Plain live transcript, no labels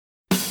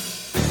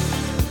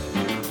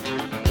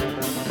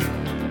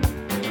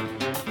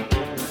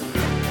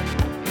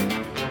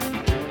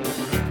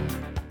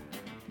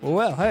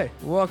Well, hey,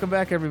 welcome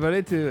back,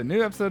 everybody, to a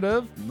new episode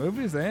of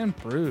Movies and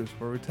Brews,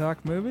 where we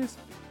talk movies.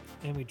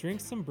 And we drink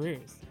some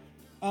brews.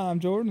 I'm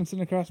Jordan, and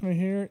sitting across from me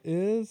here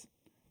is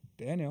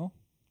Daniel.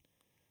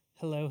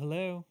 Hello,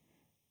 hello.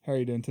 How are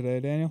you doing today,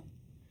 Daniel?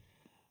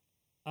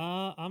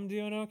 I'm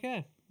doing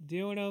okay.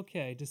 Doing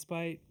okay,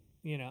 despite,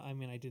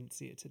 I didn't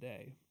see it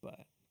today,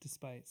 but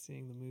despite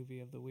seeing the movie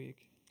of the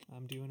week,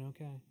 I'm doing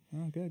okay.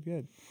 Oh,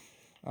 good.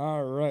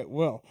 All right,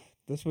 well,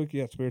 this week,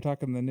 yes, we were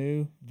talking the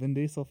new Vin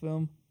Diesel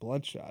film,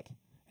 Bloodshot.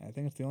 And I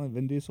think it's the only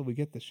Vin Diesel we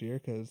get this year,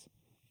 because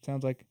it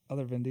sounds like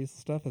other Vin Diesel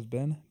stuff has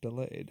been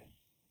delayed.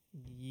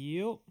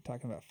 Yep.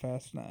 Talking about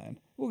Fast 9.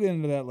 We'll get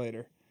into that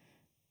later.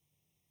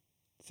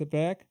 Sit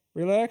back,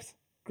 relax,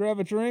 grab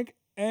a drink,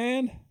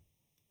 and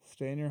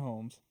stay in your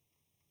homes.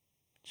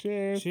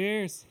 Cheers.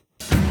 Cheers.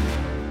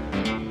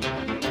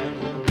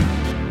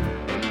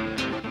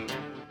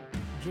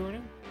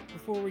 Jordan,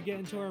 before we get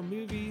into our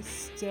movie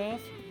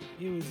stuff,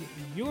 it was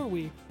your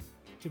week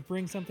to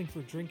bring something for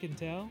Drink and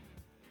Tell.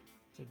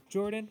 So,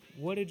 Jordan,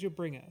 what did you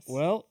bring us?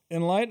 Well,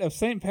 in light of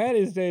St.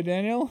 Patty's Day,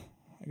 Daniel,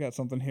 I got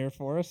something here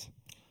for us.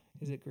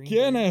 Is it green?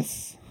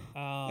 Guinness.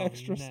 Oh,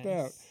 Extra nice.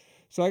 stout.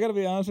 So I got to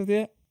be honest with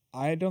you.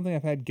 I don't think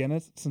I've had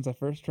Guinness since I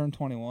first turned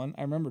 21.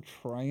 I remember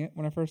trying it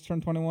when I first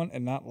turned 21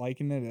 and not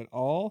liking it at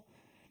all.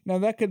 Now,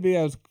 that could be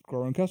I was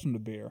growing accustomed to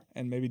beer,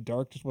 and maybe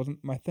dark just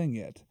wasn't my thing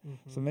yet.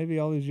 Mm-hmm. So maybe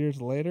all these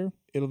years later,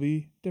 it'll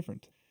be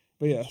different.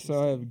 But yeah,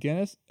 so I have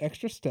Guinness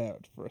Extra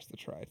Stout for us to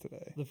try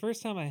today. The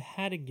first time I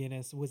had a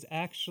Guinness was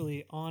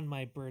actually on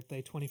my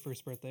birthday,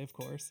 21st birthday, of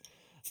course.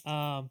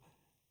 And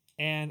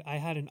I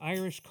had an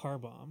Irish Car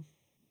Bomb,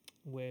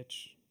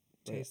 which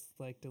tastes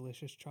like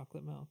delicious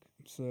chocolate milk.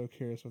 I'm so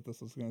curious what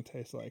this is going to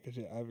taste like. Cause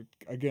yeah,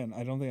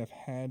 I don't think I've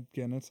had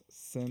Guinness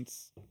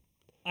since.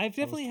 I've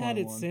definitely had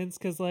it since,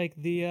 because like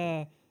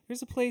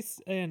there's a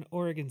place in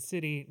Oregon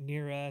City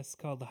near us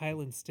called the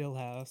Highland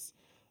Stillhouse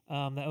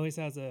that always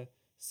has a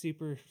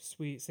super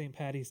sweet St.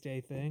 Patty's Day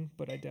thing,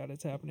 but I doubt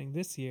it's happening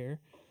this year.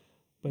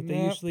 But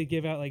they usually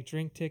give out like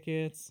drink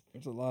tickets.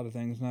 There's a lot of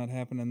things not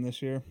happening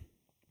this year.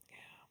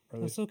 Yeah.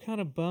 I'm so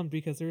kind of bummed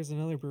because there was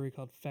another brewery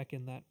called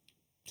Feckin that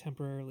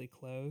temporarily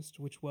closed,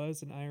 which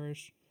was an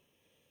Irish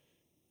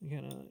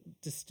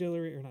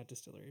distillery, or not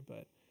distillery,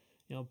 but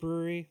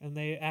brewery, and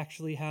they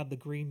actually had the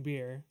green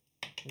beer,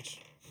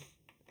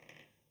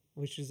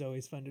 which is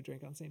always fun to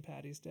drink on St.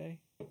 Patty's Day.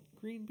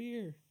 Green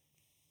beer.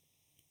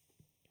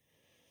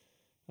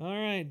 All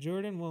right,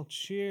 Jordan. Well,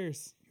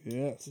 cheers.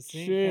 Yes. To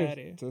St. Cheers.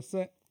 Patty.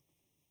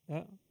 I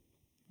don't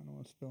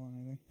want to spill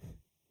anything.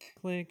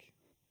 Clink.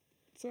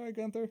 Sorry,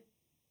 Gunther.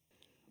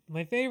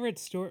 My favorite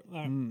story.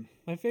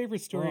 My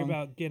favorite story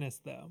about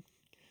Guinness, though,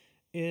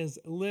 is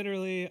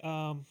literally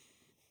our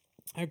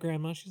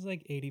grandma. She's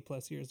like 80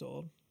 plus years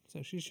old,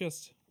 so she's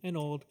just an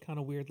old kind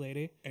of weird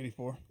lady.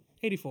 84.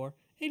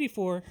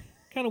 84.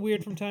 Kind of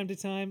weird from time to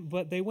time,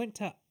 but they went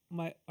to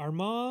our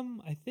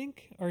mom, I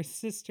think our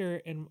sister,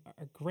 and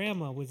our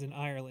grandma was in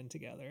Ireland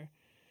together.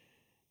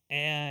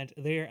 And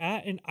they're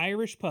at an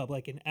Irish pub,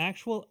 like an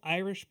actual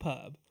Irish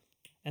pub,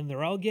 and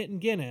they're all getting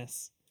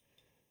Guinness.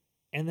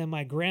 And then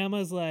my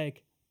grandma's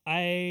like,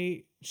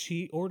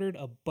 she ordered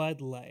a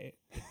Bud Light.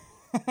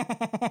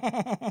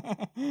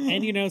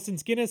 And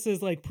since Guinness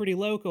is like pretty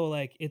local,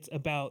 like it's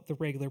about the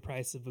regular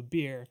price of a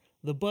beer.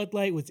 The Bud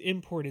Light was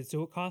imported,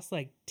 so it cost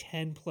like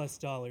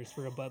 $10+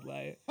 for a Bud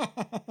Light.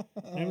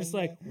 And I'm just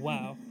like,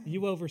 wow,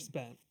 you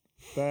overspent.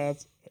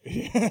 Plus,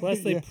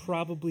 they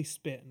probably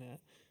spit in it.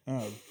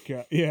 Oh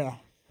god, yeah.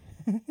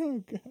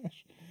 Oh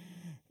gosh.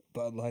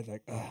 Bud Light's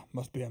like,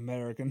 must be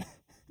American.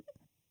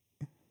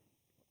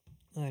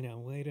 I know,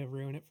 way to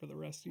ruin it for the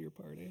rest of your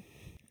party.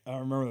 I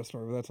don't remember that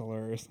story, but that's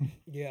hilarious.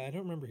 Yeah, I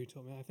don't remember who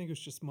told me. I think it was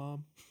just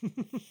mom.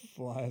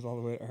 Flies all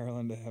the way to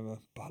Ireland to have a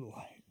Bud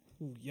Light.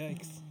 Ooh,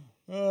 yikes.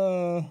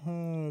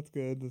 That's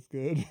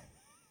good.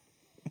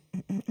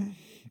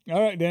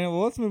 All right, Daniel,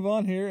 well, let's move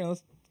on here and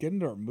let's get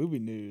into our movie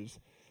news.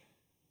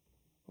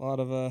 A lot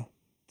of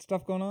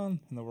stuff going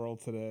on in the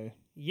world today.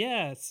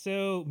 Yeah,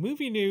 so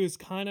movie news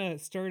kind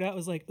of started out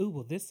as like, ooh,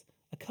 well,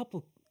 a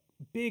couple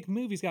big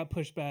movies got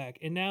pushed back,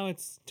 and now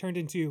it's turned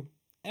into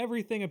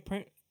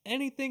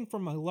anything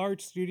from a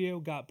large studio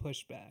got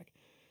pushed back.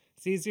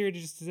 It's easier to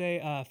just say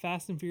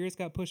Fast and Furious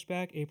got pushed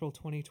back April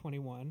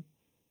 2021.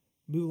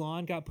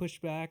 Mulan got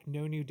pushed back,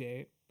 no new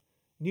date.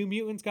 New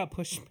Mutants got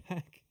pushed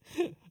back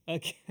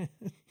again.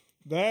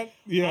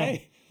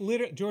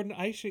 Jordan,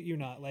 I shit you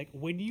not. Like,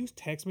 when you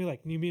text me,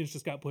 like, New Mutants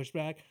just got pushed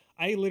back,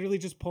 I literally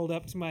just pulled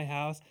up to my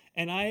house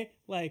and I,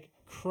 like,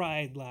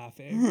 cried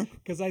laughing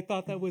because I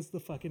thought that was the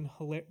fucking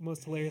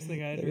most hilarious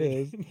thing I had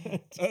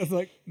heard. It's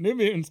like, New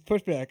Mutants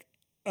pushed back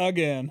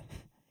again.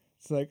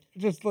 It's like,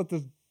 just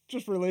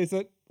release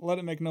it, let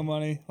it make no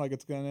money like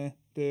it's gonna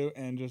do,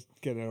 and just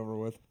get it over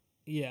with.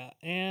 Yeah,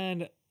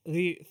 and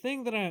the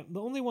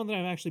only one that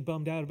I'm actually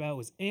bummed out about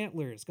was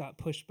Antlers got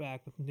pushed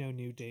back with no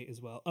new date as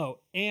well. Oh,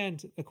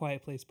 and A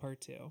Quiet Place Part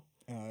 2.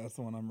 That's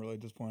the one I'm really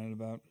disappointed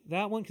about.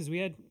 That one, because we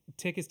had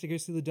tickets to go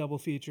see the double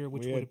feature,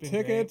 which would have been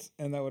tickets,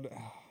 great. And that would,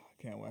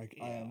 can't wait.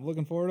 I Yeah. am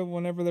looking forward to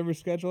whenever they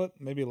reschedule it.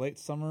 Maybe late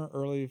summer,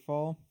 early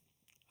fall.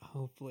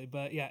 Hopefully,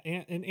 but yeah,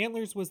 and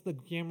Antlers was the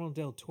Guillermo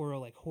del Toro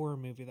like horror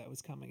movie that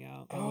was coming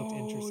out. That looked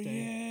interesting.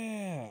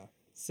 Yeah.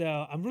 So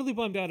I'm really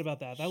bummed out about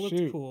that. That looked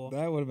Shoot, cool.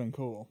 That would have been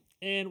cool.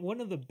 And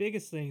one of the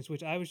biggest things,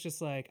 which I was just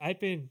like, I've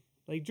been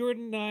like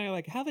Jordan and I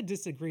like have a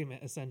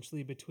disagreement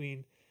essentially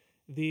between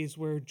these.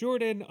 Where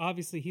Jordan,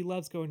 obviously, he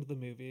loves going to the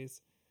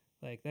movies.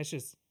 Like that's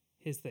just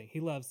his thing. He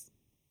loves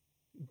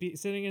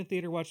sitting in a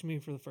theater watching a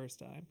movie for the first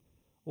time.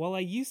 While I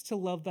used to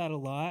love that a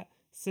lot,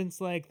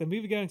 since like the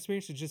movie going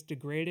experience has just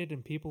degraded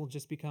and people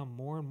just become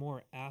more and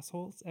more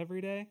assholes every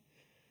day.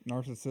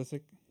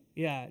 Narcissistic.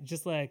 Yeah,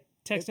 just like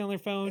texting on their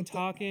phone,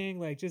 talking,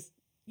 like just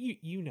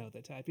you know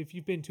the type. If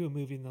you've been to a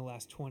movie in the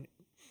last 20,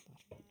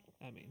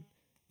 I mean,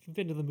 if you've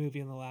been to the movie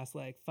in the last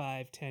like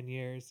 5-10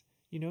 years,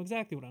 you know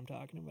exactly what I'm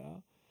talking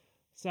about.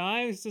 So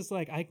I was just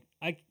like,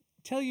 I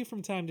tell you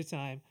from time to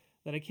time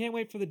that I can't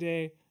wait for the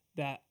day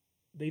that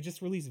they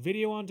just release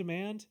video on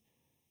demand,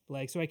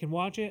 like so I can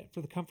watch it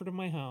for the comfort of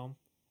my home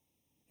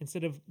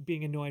instead of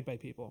being annoyed by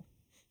people.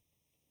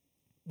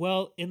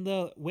 Well, in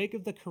the wake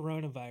of the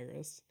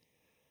coronavirus,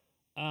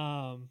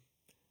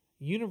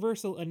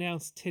 Universal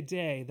announced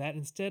today that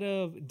instead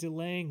of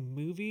delaying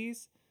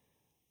movies,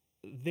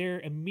 their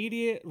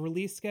immediate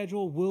release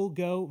schedule will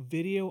go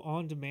video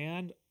on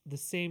demand the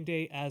same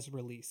day as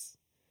release.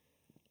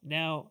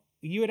 Now,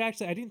 you had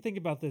actually, I didn't think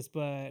about this,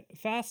 but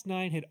Fast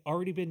 9 had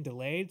already been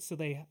delayed, so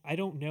I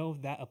don't know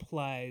if that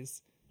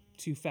applies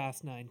to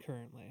Fast 9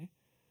 currently.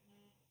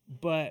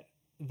 But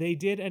they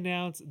did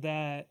announce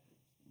that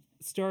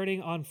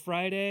starting on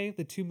Friday,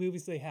 the two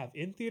movies they have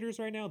in theaters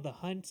right now, The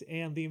Hunt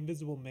and The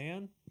Invisible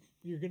Man,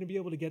 you're going to be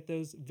able to get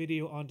those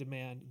video on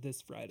demand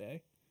this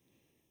Friday.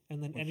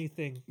 And then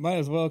anything. Might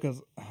as well,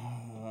 because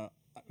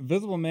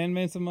Invisible Man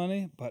made some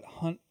money, but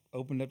Hunt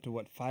opened up to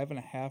what,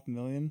 5.5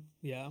 million?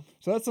 Yeah.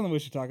 So that's something we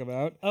should talk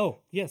about. Oh,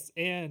 yes.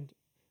 And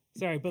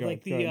sorry, but Go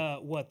like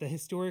ahead. the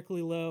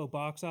historically low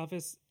box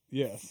office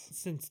Yes.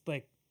 since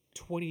like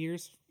 20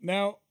 years.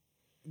 Now,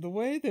 the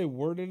way they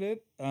worded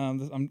it,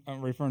 I'm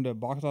referring to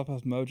Box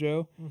Office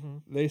Mojo.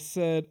 Mm-hmm. They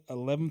said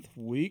 11th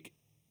week.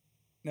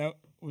 Now,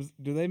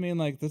 do they mean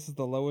like this is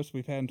the lowest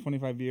we've had in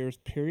 25 years,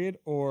 period,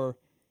 or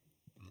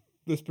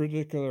this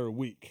particular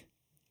week?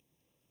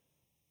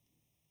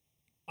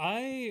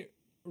 I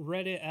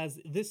read it as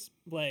this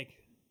like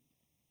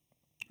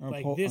I'm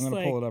Like gonna this, pull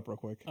like, it up real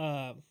quick.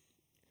 yeah,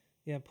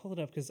 pull it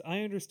up because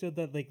I understood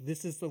that like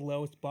this is the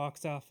lowest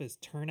box office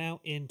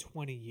turnout in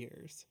 20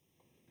 years.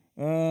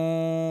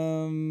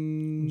 Jordan's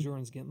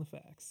getting the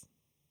facts.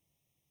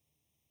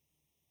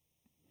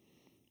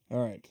 All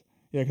right.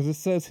 Yeah, because it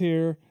says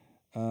here,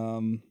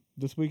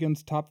 this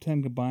weekend's top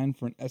 10 combined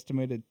for an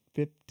estimated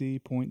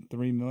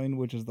 50.3 million,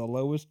 which is the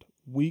lowest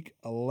week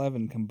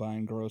 11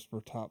 combined gross for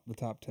the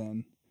top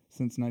 10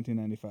 since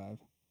 1995.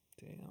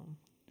 Damn.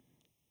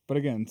 But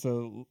again,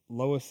 so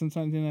lowest since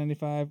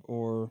 1995,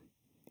 or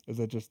is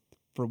that just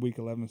for week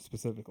 11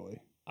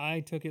 specifically?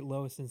 I took it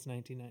lowest since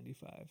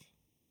 1995.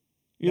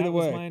 Either that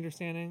way. was my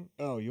understanding.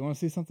 Oh, you want to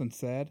see something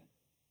sad?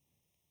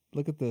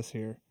 Look at this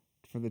here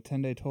for the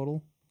 10-day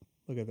total.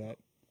 Look at that.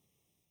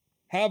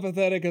 How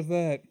pathetic is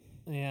that?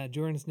 Yeah,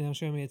 Jordan's now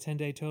showing me a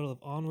 10-day total of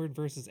Onward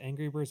versus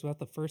Angry Birds. About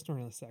the first one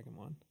or the second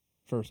one?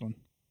 First one.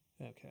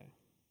 Okay.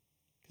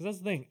 Because that's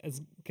the thing.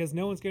 Because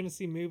no one's going to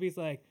see movies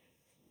like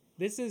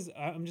this.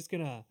 I'm just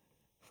going to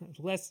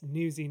less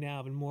newsy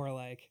now, but more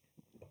like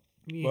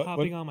me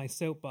hopping on my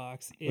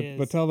soapbox.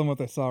 But tell them what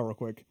they saw real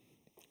quick.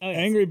 Oh, yes.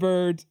 Angry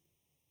Birds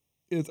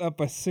is up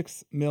by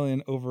 6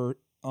 million over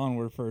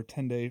Onward for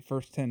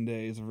first 10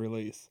 days of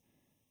release.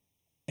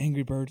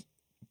 Angry Birds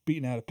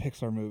beating out a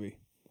Pixar movie.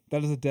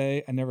 That is a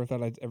day I never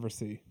thought I'd ever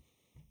see.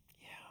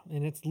 Yeah,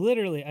 and it's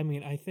literally, I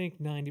mean, I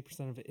think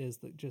 90% of it is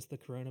just the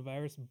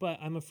coronavirus, but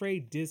I'm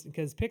afraid Disney,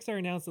 because Pixar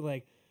announced that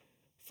like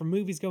for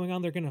movies going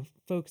on, they're going to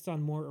focus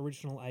on more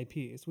original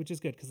IPs, which is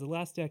good because the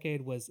last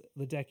decade was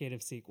the decade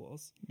of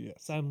sequels. Yes.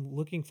 So I'm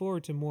looking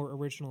forward to more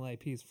original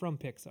IPs from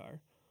Pixar.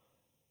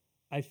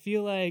 I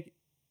feel like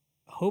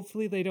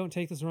hopefully they don't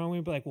take this the wrong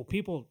way, but like, well,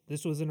 people,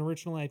 this was an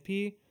original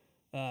IP.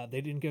 They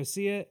didn't go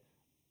see it.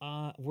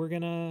 We're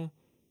gonna,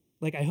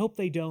 like, I hope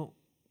they don't,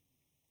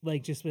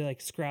 like, just be like,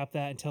 scrap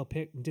that until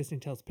Disney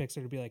tells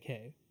Pixar to be like,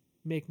 hey,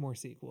 make more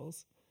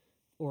sequels.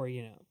 Or,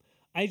 you know,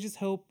 I just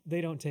hope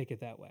they don't take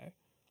it that way.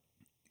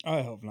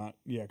 I hope not.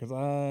 Yeah, because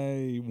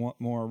I want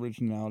more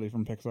originality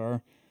from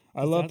Pixar.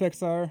 I love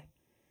Pixar.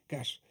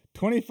 Gosh,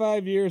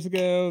 25 years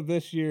ago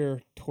this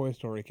year, Toy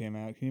Story came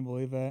out. Can you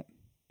believe that?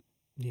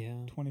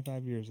 Yeah.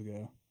 25 years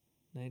ago.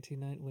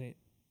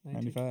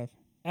 95.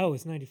 Oh,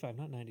 it's 95,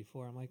 not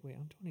 94. I'm like, wait,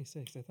 I'm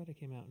 26. I thought it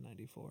came out in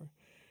 94.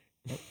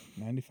 Nope,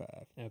 95.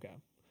 Okay.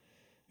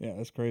 Yeah,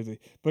 that's crazy.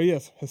 But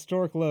yes,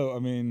 historic low. I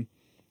mean,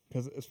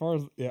 because as far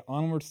as,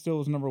 Onward still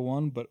was number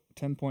one, but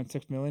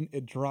 10.6 million.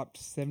 It dropped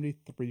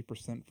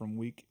 73% from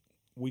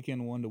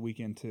weekend one to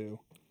weekend two.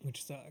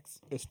 Which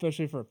sucks.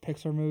 Especially for a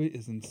Pixar movie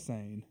is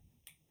insane.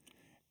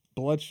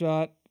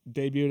 Bloodshot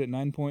debuted at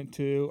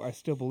 9.2. I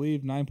still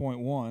believe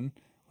 9.1,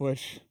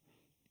 which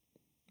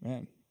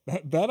Man,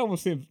 that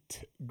almost seems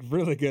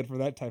really good for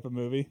that type of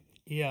movie.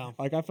 Yeah.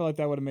 Like, I feel like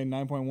that would have made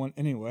 9.1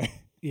 anyway.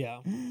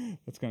 Yeah.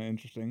 That's kind of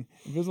interesting.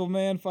 Invisible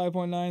Man,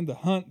 5.9. The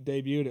Hunt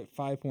debuted at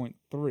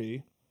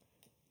 5.3.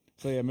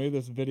 So, yeah, maybe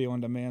this video on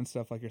demand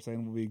stuff, like you're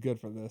saying, will be good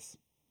for this.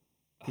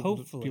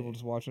 Hopefully. People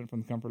just watching it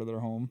from the comfort of their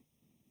home.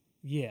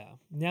 Yeah.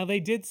 Now, they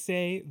did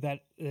say that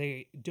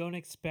they don't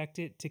expect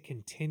it to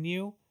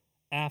continue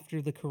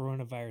after the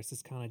coronavirus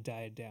has kind of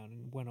died down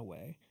and went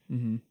away.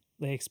 Mm-hmm.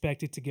 They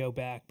expect it to go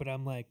back, but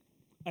I'm like,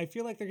 I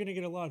feel like they're going to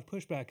get a lot of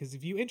pushback because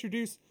if you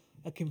introduce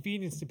a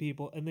convenience to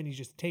people and then you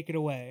just take it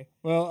away.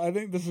 Well, I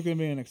think this is going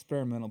to be an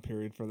experimental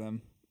period for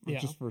them. Yeah.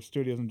 Just for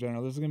studios in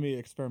general. This is going to be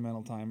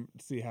experimental time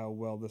to see how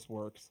well this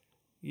works.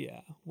 Yeah.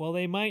 Well,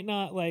 they might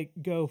not like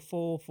go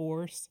full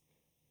force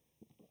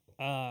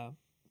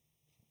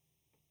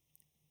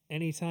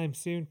anytime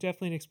soon.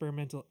 Definitely an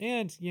experimental.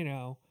 And, you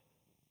know,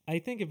 I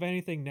think if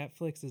anything,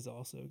 Netflix is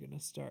also going to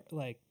start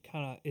like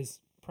kind of is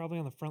probably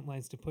on the front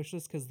lines to push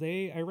this because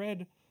I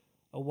read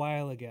a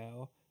while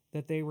ago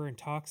that they were in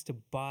talks to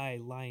buy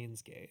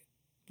Lionsgate,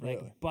 like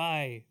Really?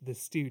 buy the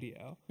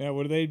studio. Yeah,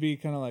 would they be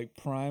kind of like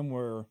Prime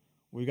where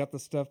we got the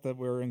stuff that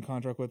we're in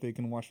contract with that you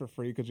can watch for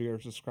free because you're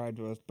subscribed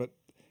to us, but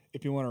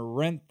if you want to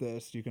rent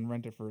this, you can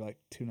rent it for like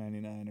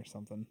 $2.99 or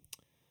something.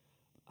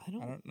 I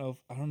don't know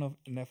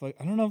if Netflix.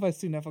 I don't know if I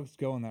see Netflix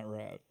going that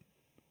route.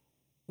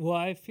 Well,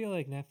 I feel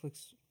like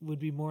Netflix would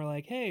be more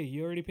like, hey,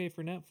 you already pay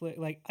for Netflix.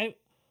 Like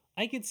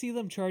I could see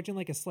them charging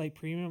like a slight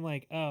premium,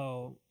 like,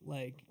 oh,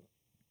 like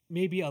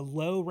maybe a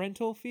low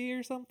rental fee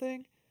or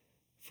something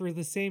for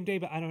the same day,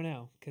 but I don't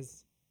know,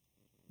 because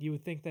you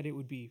would think that it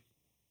would be,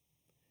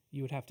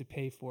 you would have to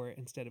pay for it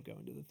instead of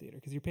going to the theater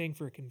because you're paying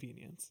for a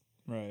convenience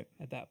Right.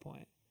 at that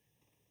point.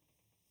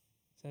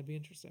 So that'd be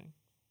interesting.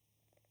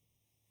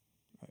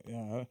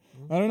 Yeah,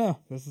 I don't know.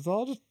 This is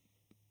all just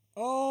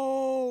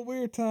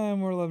weird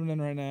time we're living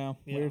in right now.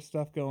 Yeah. Weird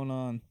stuff going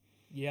on.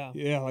 Yeah.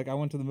 Yeah, like I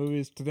went to the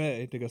movies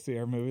today to go see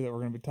our movie that we're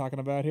going to be talking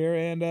about here,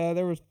 and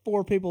there was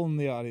 4 people in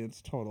the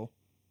audience total,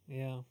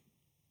 Yeah.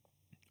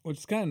 which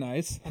is kind of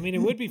nice. I mean,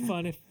 it would be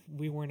fun if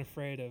we weren't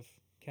afraid of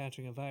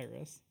catching a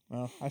virus.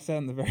 Well, I sat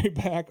in the very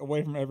back,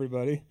 away from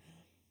everybody.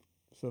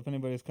 So if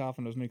anybody's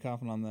coughing, it was me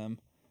coughing on them.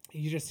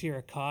 You just hear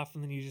a cough,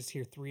 and then you just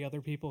hear 3 other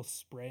people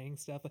spraying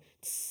stuff like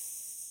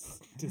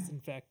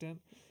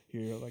disinfectant. You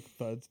hear like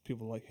thuds,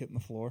 people like hitting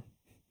the floor.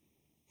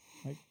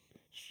 Like,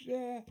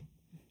 yeah,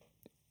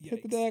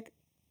 hit the Yikes. deck.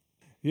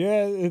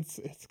 Yeah, it's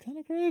kind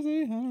of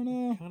crazy. I don't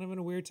know. Kind of in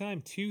a weird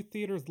time. 2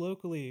 theaters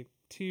locally.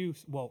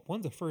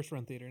 One's a first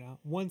run theater now.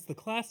 One's the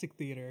classic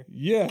theater.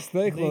 Yes,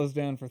 they closed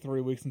down for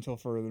 3 weeks until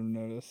further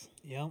notice.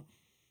 Yep.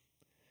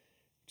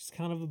 Just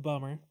kind of a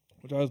bummer.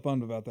 Which I was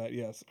bummed about that,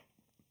 yes.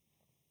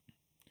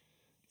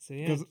 So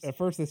yeah. Because at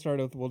first they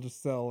started with, we'll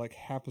just sell like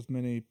half as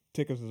many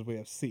tickets as we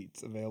have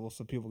seats available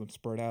so people can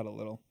spread out a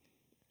little.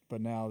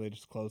 But now they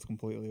just closed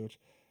completely, which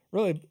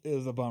really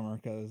is a bummer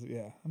because,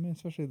 yeah, I mean,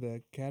 especially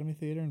the Academy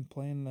Theater and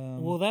playing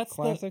that's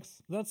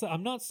classics.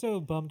 I'm not so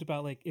bummed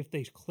about like if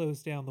they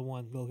close down the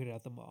one located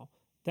at the mall.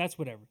 That's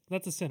whatever.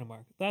 That's a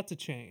Cinemark. That's a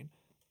chain.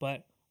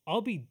 But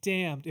I'll be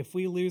damned if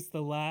we lose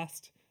the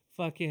last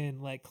fucking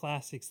like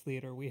classics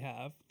theater we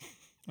have.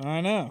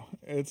 I know.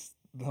 It's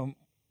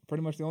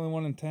pretty much the only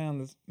one in town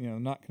that's,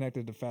 not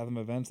connected to Fathom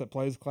Events that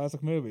plays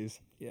classic movies.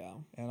 Yeah.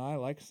 And I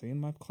like seeing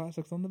my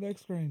classics on the big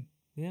screen.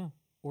 Yeah.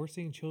 Or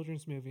seeing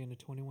children's movie in a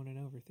 21 and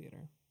over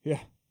theater. Yeah,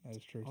 that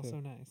is true Also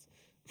too. nice.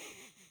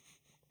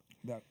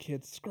 Without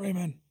kids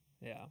screaming.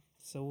 Yeah.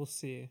 So we'll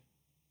see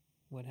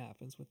what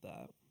happens with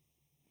that.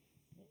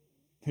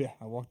 Yeah,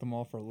 I walked the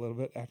mall for a little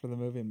bit after the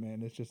movie, and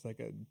man, it's just like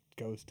a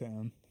ghost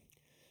town.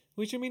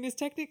 Which, I mean, is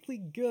technically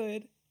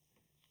good.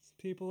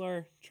 People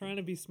are trying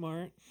to be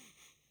smart.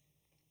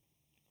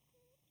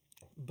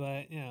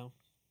 But, Man,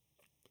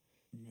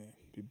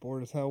 be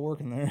bored as hell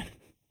working there.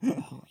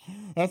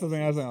 That's the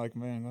thing I was saying, like,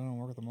 man, I don't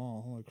work at the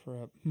mall. Holy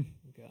crap.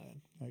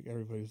 God. Like,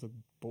 everybody's like,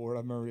 bored.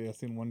 I remember I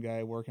seen one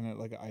guy working at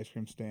like an ice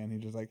cream stand. He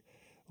just like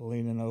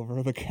leaning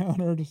over the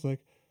counter, just like,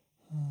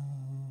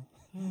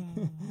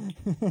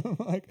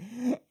 like,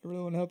 I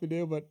really want to help you,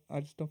 dude, but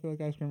I just don't feel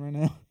like ice cream right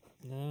now.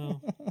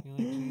 No. You're like,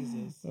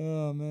 Jesus.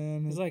 Oh,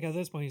 man. He's like, at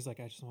this point, he's like,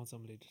 I just want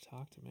somebody to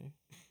talk to me.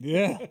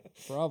 Yeah,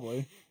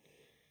 probably.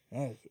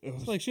 Yeah, it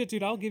was It's like, shit,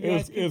 dude, I'll give you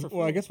ice cream for free.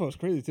 well, I guess what was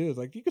crazy too is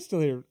like you could still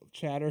hear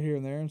chatter here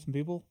and there and some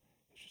people.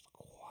 It's just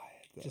quiet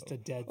though. Just a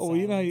dead Oh,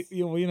 silence.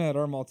 you know at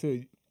our mall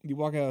too. You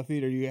walk out of the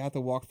theater, you have to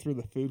walk through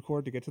the food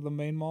court to get to the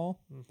main mall.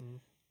 Mm-hmm.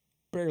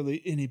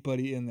 Barely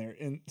anybody in there,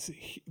 and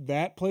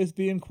that place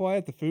being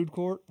quiet, the food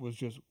court was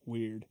just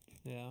weird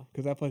Yeah.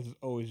 because that place is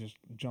always just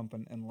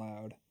jumping and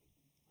loud.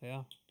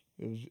 Yeah.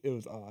 It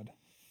was odd.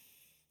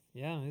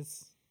 Yeah.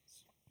 It's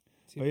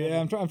too But bad. yeah,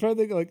 I'm trying to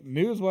think like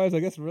news wise. I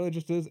guess it really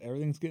just is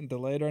everything's getting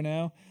delayed right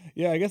now.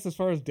 Yeah, I guess as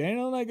far as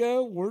Daniel and I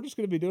go, we're just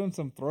gonna be doing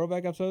some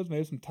throwback episodes,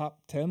 maybe some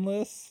top 10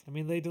 lists. I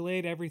mean, they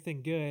delayed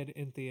everything good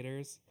in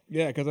theaters,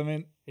 Yeah, because I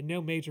mean, and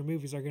no major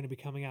movies are going to be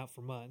coming out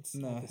for months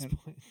No, at this and-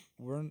 point.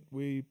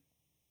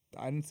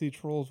 I didn't see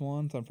Trolls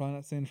 1, so I'm probably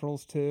not seeing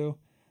Trolls 2.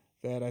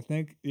 that I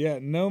think,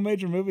 no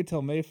major movie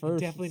till May 1st.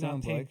 Definitely not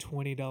sounds paying like.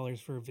 $20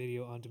 for a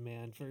video on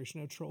demand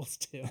version of Trolls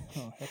 2.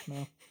 Oh, heck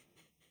no.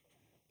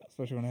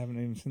 Especially when I haven't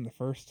even seen the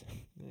first.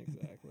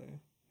 Exactly.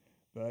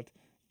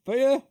 But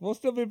yeah, we'll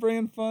still be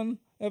bringing fun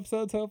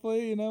episodes,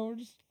 hopefully. You know, we're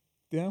just,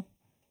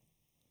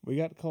 we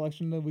got a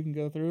collection that we can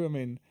go through. I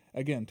mean,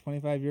 again,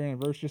 25-year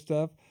anniversary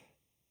stuff.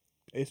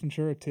 Ace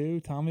Ventura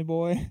 2, Tommy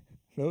Boy.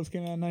 Those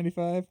came out in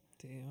 95.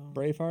 Damn.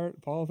 Braveheart,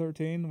 Apollo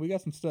 13. We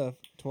got some stuff.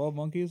 12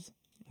 Monkeys.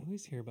 I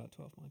always hear about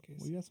 12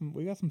 Monkeys.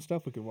 We got some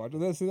stuff we could watch.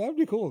 That would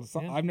be cool.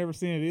 Yeah. I've never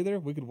seen it either.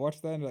 We could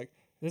watch that and be like,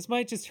 this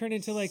might just turn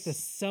into like the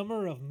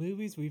summer of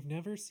movies we've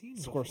never seen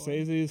before.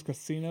 Scorsese's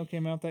Casino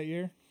came out that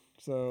year.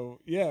 So,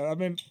 yeah, I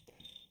mean,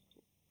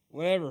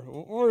 whatever.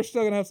 We're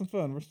still going to have some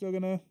fun. We're still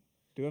going to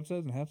do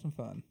episodes and have some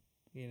fun.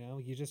 You know,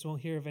 you just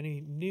won't hear of any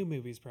new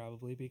movies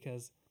probably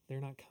because they're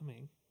not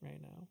coming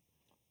right now.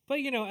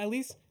 But, you know, at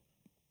least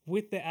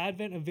with the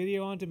advent of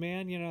video on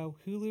demand, you know,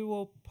 Hulu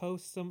will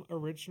post some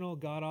original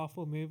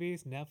god-awful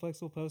movies.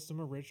 Netflix will post some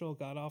original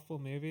god-awful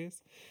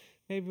movies.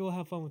 Maybe we'll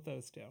have fun with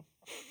those too.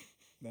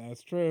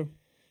 That's true.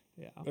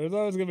 Yeah. There's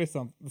always going to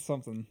be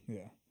something.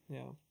 Yeah.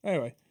 Yeah.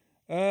 Anyway,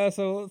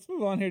 so let's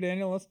move on here,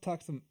 Daniel. Let's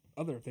talk some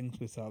other things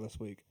we saw this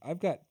week. I've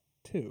got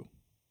 2.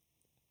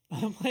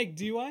 I'm like,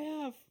 do I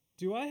have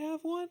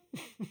one?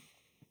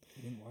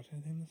 You didn't watch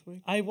anything this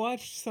week? I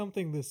watched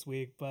something this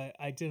week, but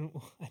I don't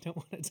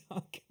want to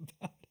talk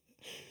about it.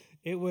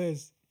 It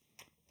was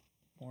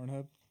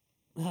Pornhub?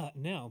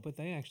 no, but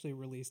they actually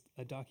released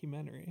a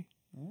documentary.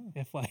 Oh.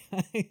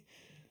 FYI.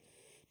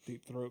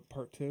 Deep Throat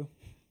Part 2?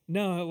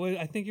 No, it was.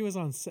 I think it was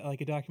on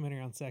like a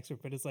documentary on sex work,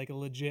 but it's like a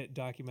legit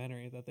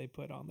documentary that they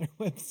put on their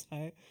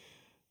website.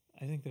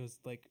 I think that was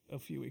like a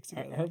few weeks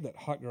ago. I heard that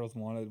Hot Girls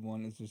Wanted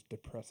one is just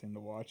depressing to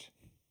watch.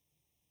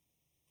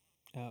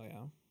 Oh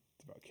yeah.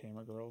 It's about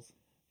camera girls.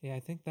 Yeah, I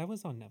think that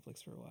was on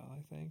Netflix for a while.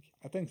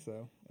 I think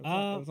so. It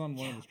was on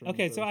one of the streaming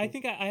okay, so I services.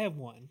 think I have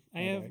one.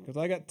 Because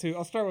I got 2.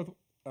 I'll start with.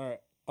 All right,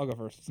 I'll go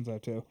first since I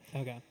have 2.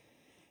 Okay.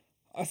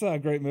 I saw a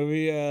great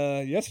movie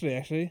yesterday,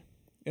 actually,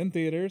 in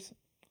theaters.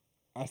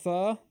 I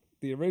saw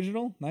the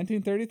original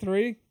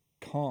 1933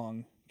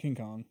 King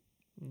Kong.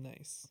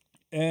 Nice.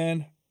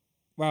 And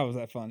wow, was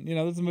that fun. You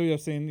know, this is a movie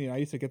I've seen. You know, I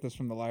used to get this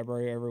from the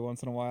library every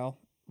once in a while,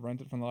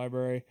 rent it from the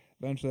library.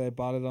 Eventually, I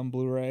bought it on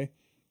Blu-ray.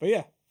 But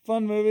yeah,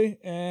 fun movie.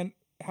 And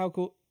how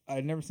cool.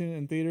 I'd never seen it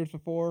in theaters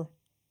before.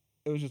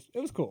 It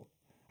was cool.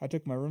 I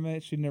took my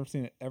roommate. She'd never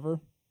seen it ever,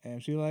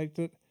 and she liked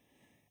it.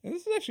 And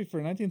this is actually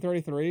for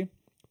 1933,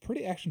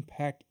 pretty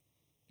action-packed.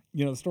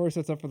 You know, the story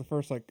sets up for the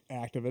first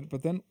act of it,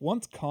 but then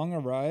once Kong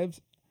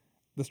arrives,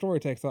 the story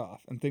takes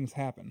off and things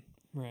happen.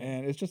 Right.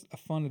 And it's just a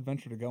fun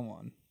adventure to go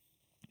on.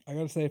 I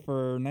gotta say,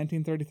 for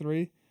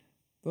 1933,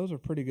 those are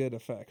pretty good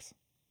effects.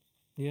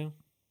 Yeah.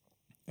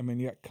 I mean,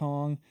 you got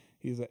Kong.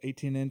 He's an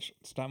 18-inch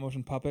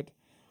stop-motion puppet.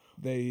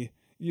 What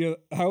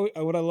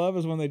I love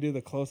is when they do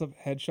the close-up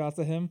headshots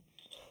of him,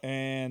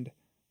 and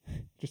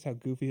just how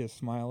goofy his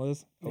smile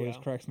is. Always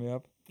cracks me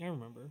up. I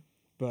remember.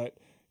 But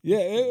yeah,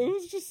 it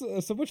was just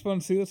so much fun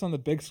to see this on the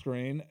big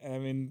screen. I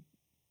mean,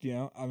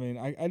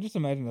 I just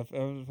imagine if I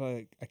was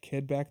like a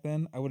kid back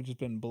then, I would have just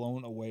been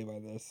blown away by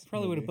this.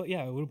 Probably would have,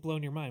 it would have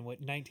blown your mind.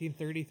 What,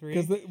 1933?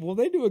 Because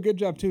they do a good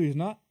job too. He's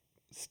not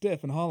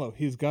stiff and hollow.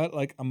 He's got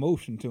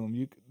emotion to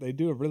him. They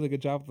do a really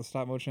good job with the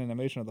stop motion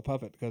animation of the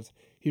puppet because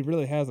he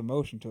really has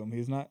emotion to him.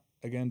 He's not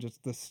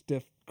just this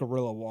stiff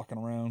gorilla walking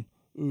around,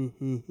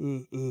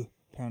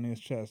 pounding his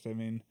chest. I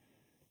mean,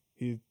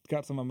 he's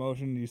got some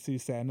emotion. You see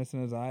sadness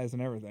in his eyes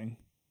and everything.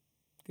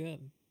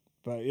 Good.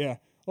 But yeah,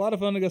 a lot of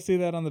fun to go see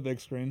that on the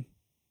big screen.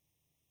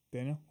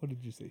 Daniel, what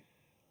did you see?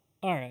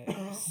 All right.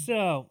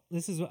 So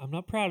I'm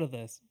not proud of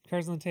this.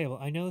 Cards on the table.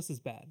 I know this is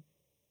bad.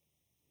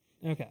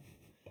 Okay.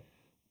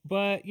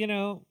 But,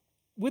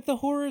 with the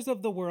horrors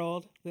of the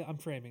world, I'm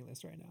framing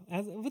this right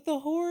now. With the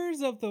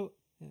horrors of the...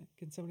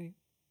 Can somebody...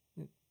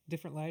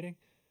 Different lighting?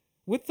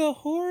 With the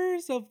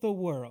horrors of the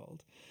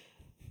world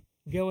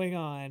going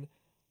on,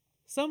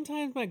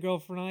 sometimes my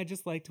girlfriend and I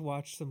just like to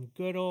watch some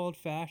good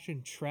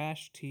old-fashioned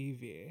trash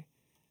TV.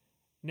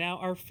 Now,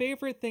 our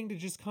favorite thing to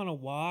just kind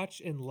of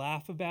watch and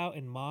laugh about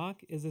and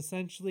mock is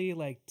essentially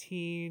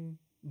teen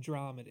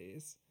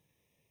dramedies.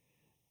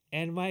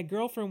 And my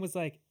girlfriend was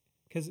like,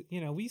 because,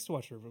 we used to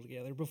watch Riverdale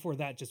together before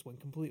that just went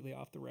completely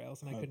off the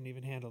rails and I couldn't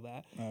even handle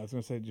that. I was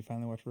going to say, did you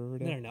finally watch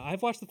Riverdale? No.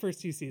 I've watched the first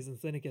 2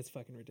 seasons, then it gets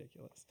fucking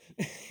ridiculous.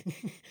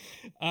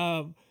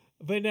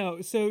 But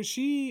no, so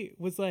she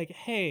was like,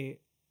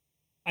 hey,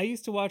 I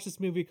used to watch this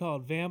movie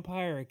called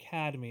Vampire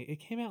Academy. It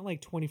came out in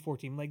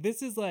 2014.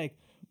 This is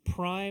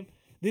prime.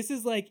 This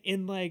is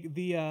in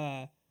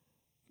the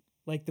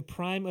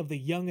prime of the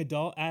young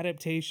adult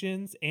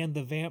adaptations and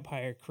the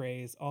vampire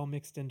craze all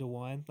mixed into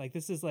one.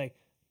 This is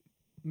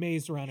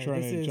Maze Runner.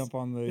 Trying to jump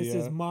on the this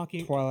is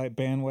mocking Twilight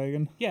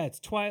bandwagon. Yeah, it's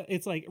Twilight.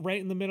 It's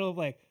right in the middle of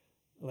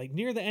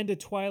near the end of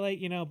Twilight,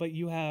 but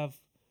you have,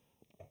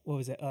 what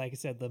was it? Like I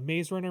said, the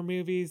Maze Runner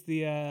movies,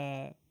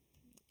 the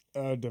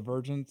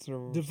Divergence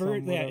or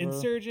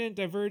Insurgent,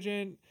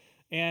 Divergent,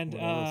 and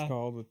whatever it's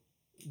called.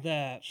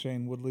 that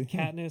Shane Woodley.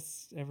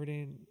 Katniss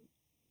Everdeen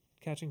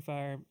Catching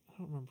Fire. I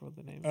don't remember what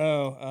the name is.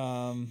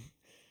 Oh,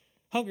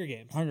 Hunger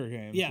Games. Hunger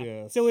Games. Yeah.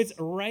 Yes. So it's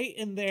right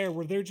in there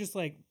where they're just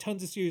like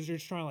tons of studios are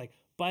just trying to like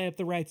buy up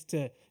the rights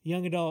to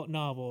young adult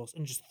novels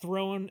and just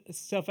throwing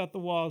stuff at the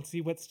wall and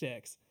see what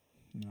sticks.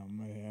 Oh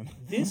man.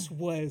 This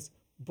was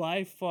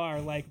by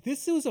far like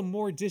this was a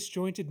more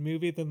disjointed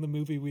movie than the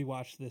movie we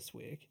watched this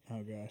week.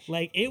 Oh gosh.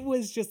 Like it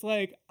was just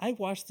like I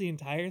watched the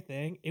entire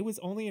thing. It was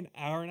only an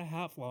hour and a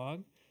half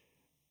long,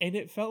 and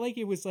it felt like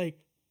it was like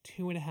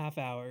 2.5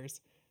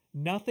 hours.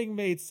 Nothing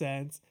made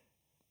sense.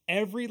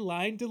 Every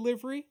line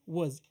delivery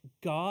was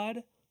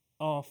god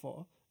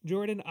awful.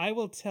 Jordan, I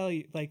will tell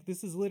you, like,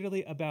 this is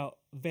literally about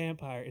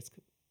vampire. It's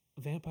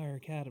Vampire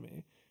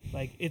Academy.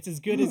 Like, it's as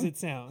good as it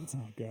sounds.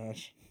 Oh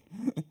gosh.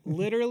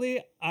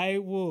 Literally, I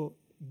will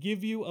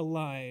give you a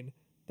line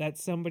that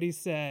somebody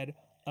said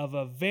of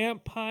a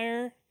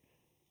vampire,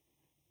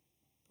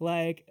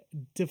 like,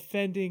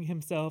 defending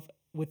himself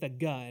with a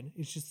gun.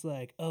 It's just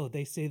like, oh,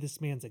 they say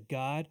this man's a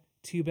god.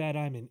 Too bad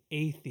I'm an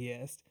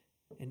atheist.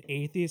 An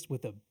atheist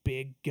with a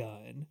big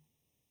gun.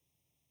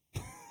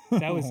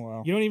 That was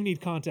Wow. You don't even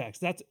need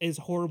context. That's as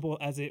horrible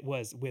as it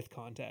was with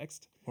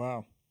context.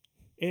 Wow.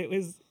 It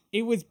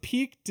was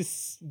peak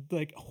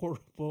like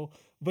horrible,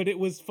 but it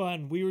was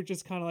fun. We were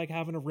just kind of like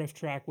having a riff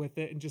track with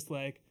it and just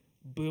like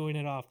booing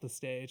it off the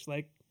stage.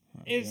 Like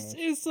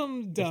it's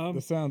some dumb.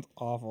 This sounds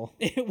awful.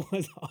 It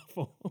was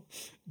awful,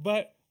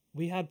 but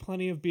we had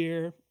plenty of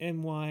beer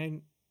and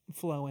wine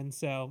flowing,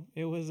 so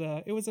it was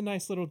a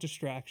nice little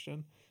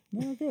distraction.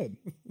 No, good.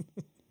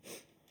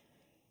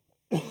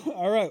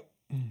 All right.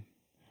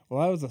 Well,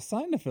 I was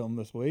assigned a film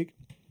this week.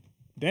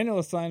 Daniel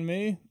assigned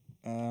me,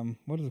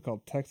 what is it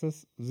called?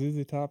 Texas?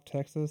 ZZ Top,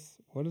 Texas.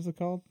 What is it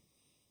called?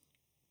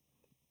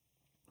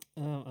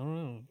 I don't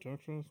know.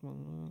 Texas.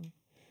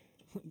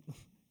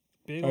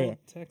 Big Oh, old yeah.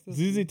 Texas.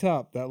 ZZ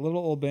Top, that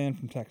little old band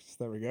from Texas.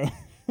 There we go.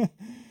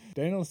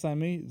 Daniel assigned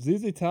me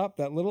ZZ Top,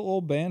 that little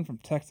old band from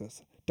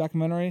Texas.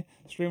 Documentary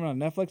streaming on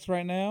Netflix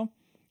right now.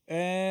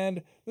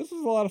 And this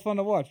was a lot of fun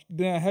to watch.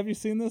 Now, have you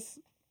seen this?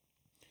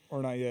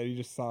 Or not yet? You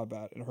just saw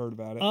about it and heard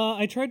about it.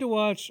 I tried to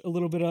watch a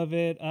little bit of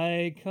it.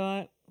 I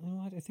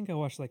think I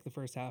watched like the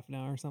first half an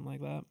hour or something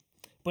like that.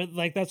 But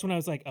like that's when I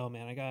was like, oh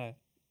man, I got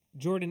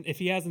Jordan. If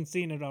he hasn't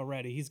seen it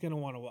already, he's gonna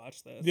want to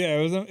watch this. Yeah,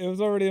 it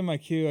was already in my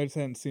queue. I just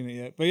hadn't seen it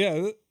yet. But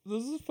yeah,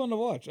 this is fun to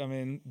watch. I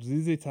mean,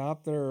 ZZ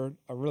Top, they're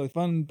a really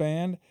fun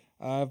band.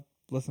 I've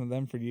listened to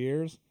them for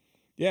years.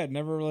 Yeah, I'd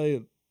never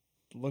really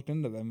looked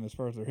into them as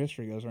far as their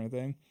history goes or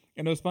anything.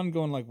 And it was fun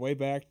going like way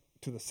back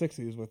to the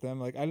 60s with them.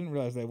 Like I didn't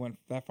realize they went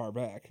that far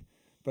back.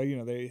 But you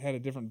know, they had a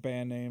different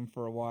band name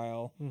for a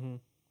while. Mm-hmm.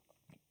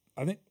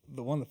 I think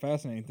one of the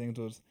fascinating things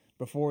was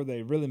before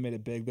they really made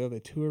it big though, they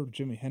toured with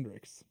Jimi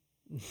Hendrix.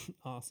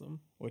 Awesome.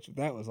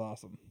 That was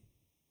awesome.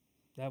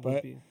 That would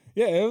But be.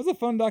 yeah, it was a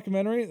fun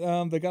documentary.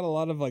 They got a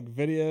lot of like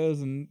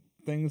videos and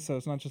things, so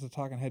it's not just a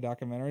talking head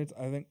documentary.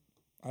 I think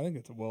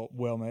it's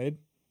well made.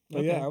 But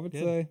Okay, yeah, I would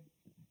good. say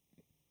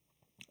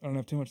I don't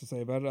have too much to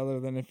say about it other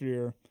than if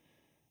you're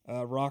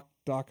a rock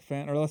doc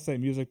fan, or let's say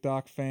music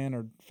doc fan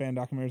or fan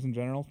documentaries in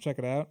general, check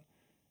it out.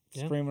 It's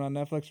Yeah. streaming on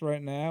Netflix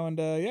right now, and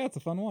yeah, it's a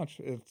fun watch.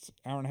 It's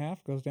hour and a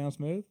half, goes down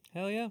smooth.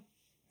 Hell yeah.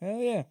 Hell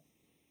yeah.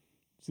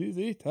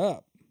 ZZ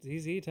Top.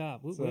 ZZ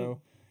Top. Woo, So,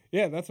 woo.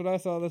 yeah, that's what I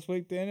saw this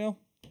week, Daniel.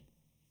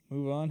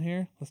 Move on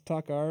here. Let's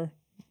talk our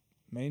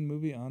main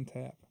movie on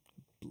tap.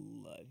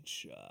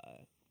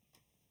 Bloodshot.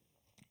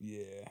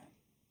 Yeah.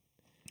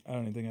 I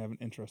don't even think I have an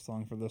intro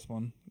song for this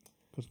one,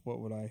 because what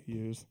would I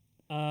use?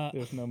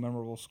 There's no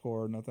memorable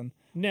score or nothing.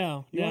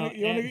 No. You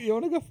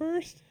want to go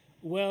first?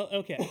 Well,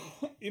 okay.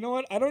 You know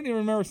what? I don't even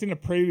remember seeing a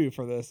preview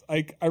for this.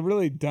 I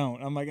really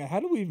don't. I'm like, how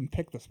do we even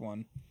pick this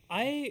one?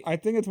 I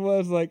think it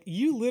was like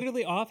You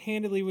literally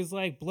offhandedly was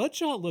like,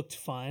 Bloodshot looked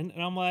fun.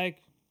 And I'm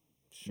like,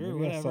 sure,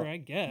 maybe whatever, I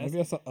guess.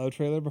 Maybe I saw a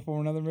trailer before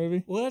another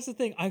movie. Well, that's the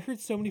thing. I heard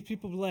so many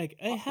people be like,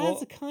 it has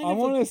Well, a kind I of.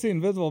 wanted to see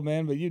Invisible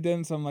Man, but you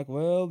didn't. So I'm like,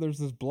 well, there's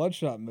this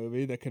Bloodshot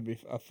movie that could be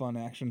a fun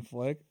action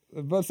flick.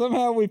 But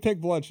somehow we picked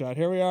Bloodshot.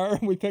 Here we are.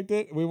 We picked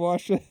it. We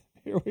watched it.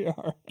 Here we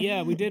are.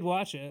 Yeah, we did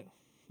watch it.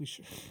 We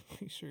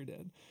sure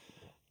did.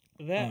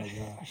 That.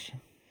 Oh gosh.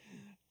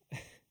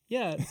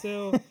 Yeah,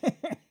 so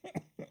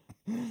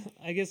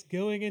I guess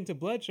going into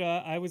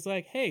Bloodshot, I was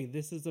like, hey,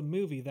 this is a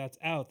movie that's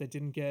out that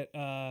didn't get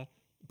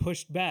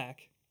pushed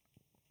back.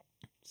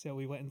 So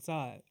we went and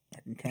saw it. I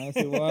can kind of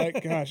see why.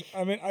 Gosh,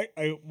 I mean,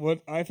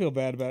 what I feel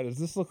bad about is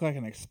this look like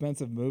an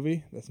expensive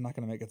movie that's not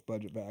going to make its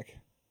budget back.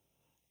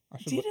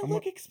 Did it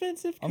look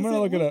expensive? I'm going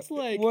to look it up.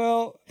 Like,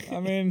 Well,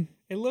 I mean,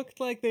 it looked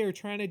like they were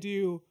trying to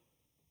do.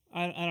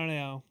 I don't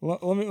know.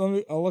 let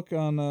me. I'll look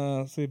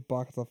on. See, if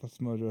Box Office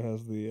Mojo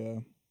has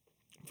the.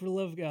 For the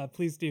love of God,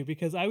 please do,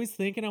 because I was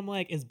thinking, I'm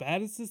like, as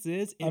bad as this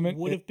is, it I mean,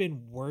 would have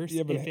been worse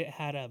yeah, but if it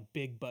had a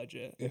big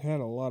budget. It had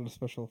a lot of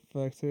special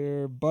effects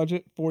here.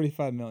 Budget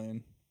 $45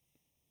 million.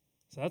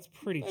 So that's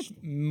pretty. That's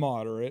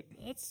moderate.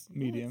 That's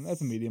Medium.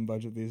 That's a medium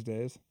budget these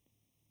days.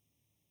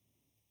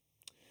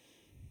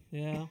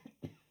 Yeah.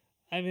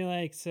 I mean,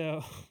 like,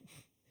 so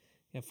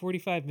Yeah,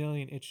 45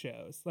 million it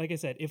shows. Like I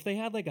said, if they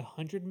had like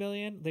 100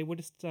 million, they would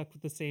have stuck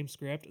with the same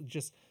script.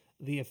 Just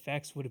the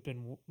effects would have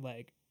been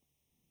like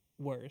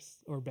worse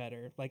or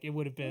better. Like it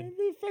would have I been. mean,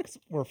 the effects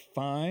were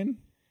fine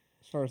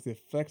as far as the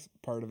effects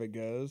part of it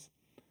goes.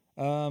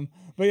 But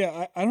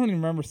yeah, I don't even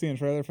remember seeing a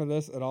trailer for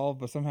this at all.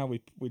 But somehow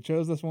we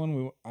chose this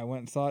one. I went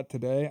and saw it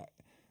today.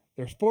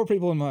 There's 4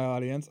 people in my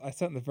audience. I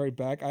sat in the very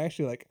back. I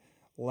actually like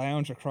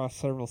lounged across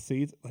several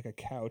seats, like a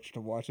couch,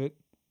 to watch it.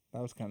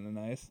 That was kind of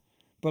nice.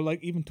 But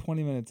like even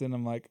 20 minutes in,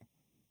 I'm like,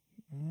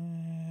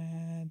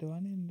 do I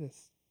need to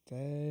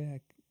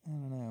stay? I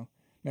don't know.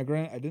 Now,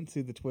 granted, I didn't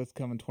see the twist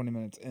coming 20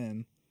 minutes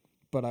in,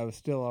 but I was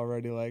still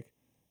already like,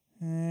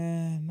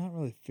 not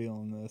really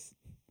feeling this.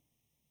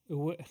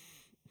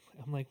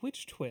 I'm like,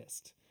 which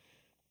twist?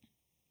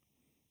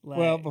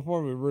 Well,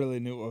 before we really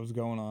knew what was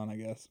going on, I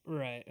guess.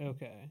 Right.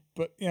 Okay.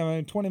 But yeah, I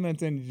mean, 20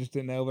 minutes in, you just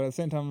didn't know. But at the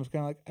same time, I was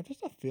kind of like, I'm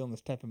just not feeling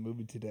this type of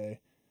movie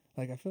today.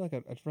 Like, I feel like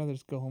I'd rather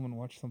just go home and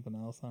watch something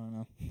else. I don't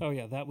know. Oh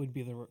yeah, that would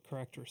be the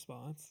correct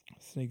response.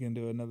 Sneak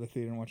into another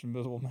theater and watch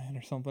Invisible Man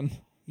or something.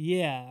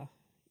 Yeah.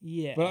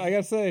 Yeah. But I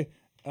gotta say,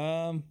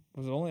 was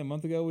it only a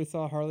month ago we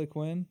saw Harley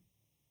Quinn?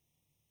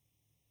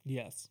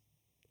 Yes.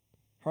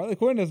 Harley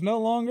Quinn is no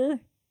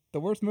longer the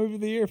worst movie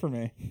of the year for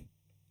me.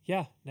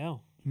 Yeah.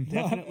 No.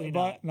 Definitely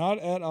not. Not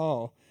at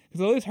all.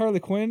 Because at least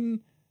Harley Quinn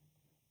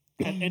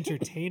Had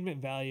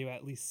entertainment value,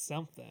 at least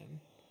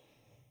something.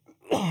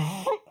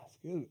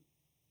 Excuse me.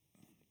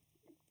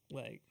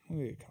 Like, Let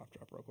me get a cough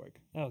drop real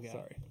quick. oh god.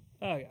 Sorry.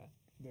 Oh god.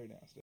 Very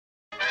nasty.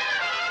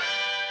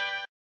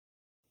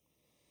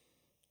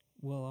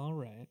 Well, all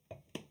right.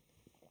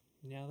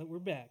 Now that we're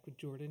back with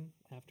Jordan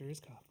after his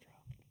cough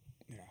drop.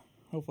 Yeah.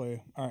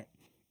 Hopefully. All right.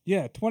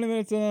 Yeah, 20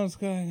 minutes in, I was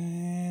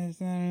going,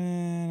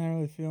 not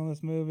really feeling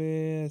this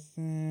movie.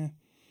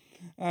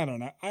 I don't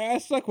know. I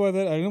stuck with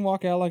it. I didn't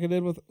walk out like I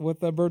did with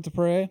Birds of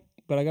Prey,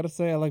 but I got to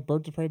say I like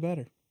Birds of Prey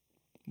better.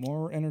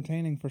 More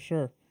entertaining for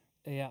sure.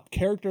 Yeah.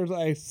 Characters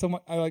I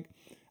like.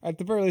 At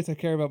the very least, I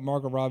care about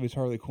Margot Robbie's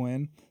Harley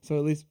Quinn. So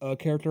at least a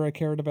character I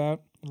cared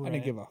about. I Right.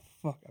 didn't give a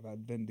fuck about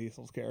Vin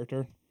Diesel's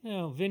character.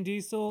 No, Vin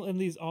Diesel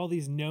and all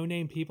these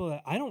no-name people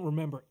that I don't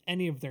remember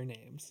any of their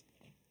names.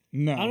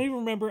 No. I don't even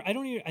remember.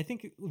 I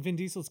think Vin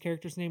Diesel's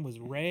character's name was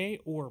Ray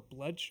or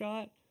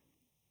Bloodshot,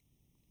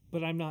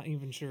 but I'm not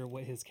even sure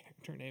what his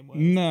character name was.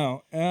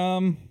 No.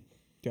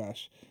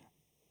 Gosh.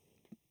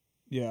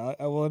 Yeah.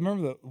 I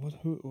remember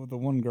the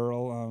one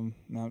girl.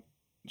 Now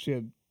she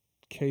had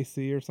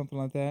KC or something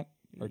like that,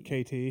 or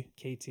KT.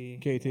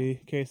 KT.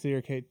 KT. KC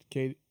or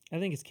Kate. I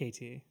think it's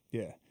KT.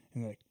 Yeah.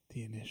 And like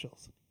the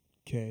initials,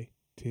 KT.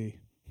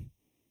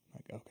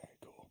 Like, okay,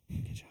 cool.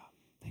 Good job.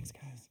 Thanks,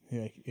 guys.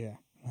 Yeah.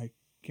 Like,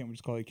 can't we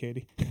just call you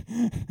Katie?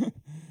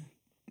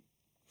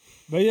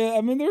 But yeah,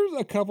 I mean, there's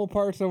a couple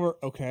parts that were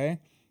okay.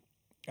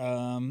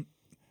 God,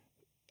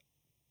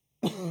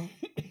 I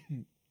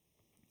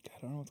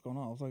don't know what's going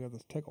on. Also, I got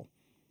this tickle.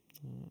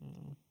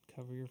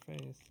 Cover your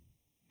face.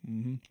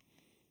 Mm-hmm.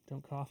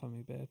 Don't cough on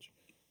me, bitch.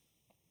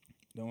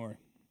 Don't worry.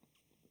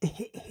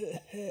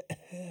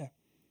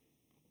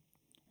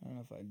 I don't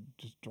know if I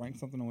just drank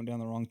something and went down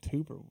the wrong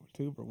tube or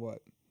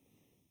what.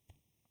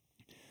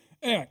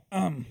 Anyway,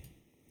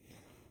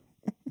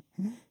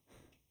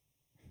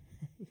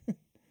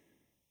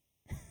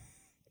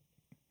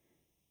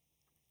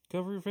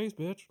 Cover your face,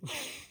 bitch.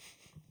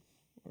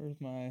 where's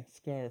my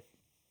scarf?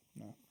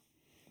 No.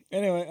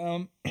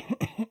 Anyway,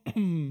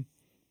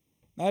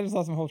 I just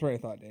lost my whole train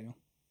of thought, Daniel.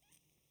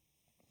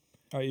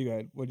 All right, you go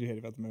ahead. What did you hate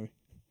about the movie?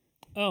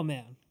 Oh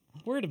man,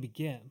 where to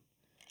begin?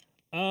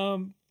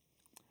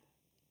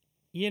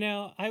 You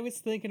know, I was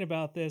thinking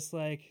about this.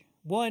 Like,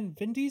 one,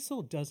 Vin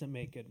Diesel doesn't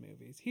make good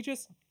movies. He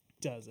just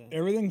doesn't.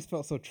 Everything's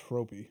felt so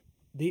tropey.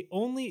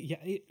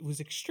 It was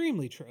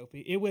extremely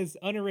tropey. It was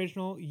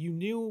unoriginal. You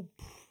knew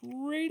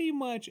pretty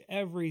much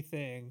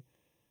everything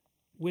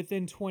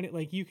within 20,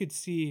 like you could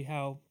see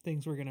how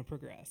things were going to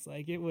progress.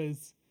 Like it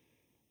was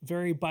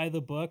very by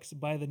the books,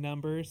 by the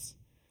numbers,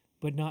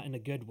 but not in a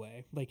good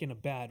way, like in a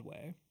bad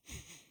way.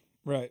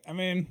 Right. I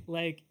mean,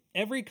 Like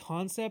every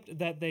concept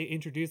that they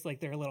introduced,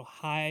 like their little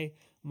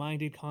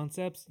high-minded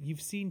concepts,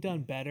 you've seen done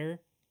better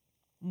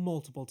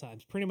multiple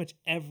times. Pretty much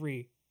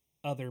every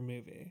other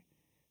movie.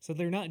 So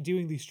they're not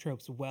doing these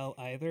tropes well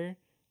either.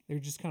 They're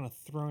just kind of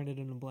throwing it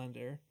in a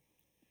blender.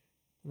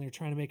 And they're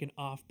trying to make an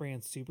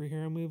off-brand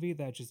superhero movie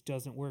that just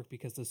doesn't work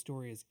because the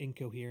story is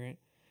incoherent.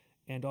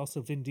 And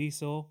also Vin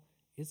Diesel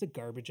is a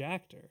garbage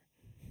actor.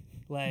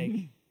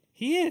 Like,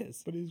 he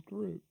is. but he's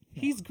Groot.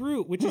 He's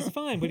Groot, which is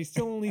fine, but he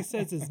still only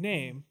says his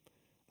name.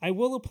 I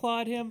will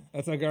applaud him.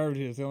 That's how garbage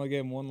he is. They only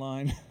gave him one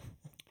line.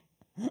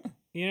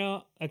 You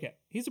know, okay,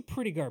 he's a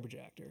pretty garbage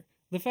actor.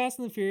 The Fast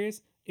and the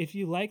Furious, if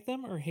you like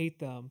them or hate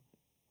them,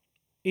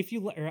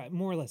 or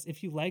more or less,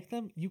 if you like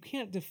them, you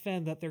can't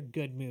defend that they're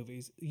good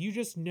movies. You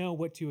just know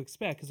what to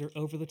expect because they're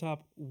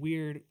over-the-top,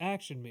 weird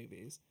action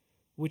movies,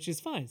 which is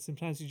fine.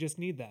 Sometimes you just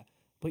need that.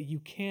 But you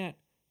can't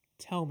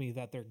tell me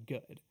that they're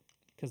good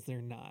because they're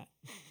not.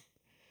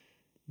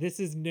 This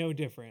is no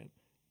different.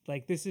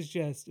 Like, this is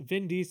just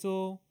Vin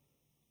Diesel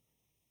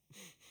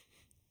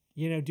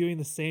doing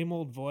the same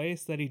old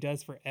voice that he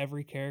does for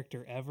every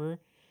character ever.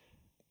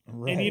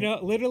 Right.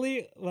 And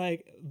literally,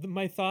 like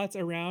my thoughts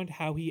around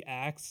how he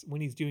acts when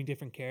he's doing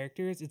different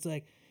characters, it's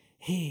like,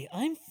 hey,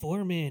 I'm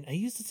Foreman. I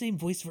use the same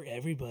voice for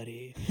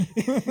everybody.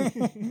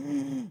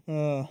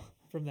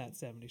 From that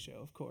 70s show,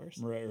 of course.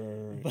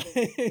 Right. But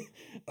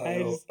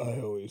I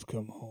always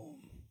come home.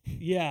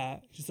 yeah,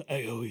 just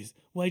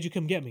why'd you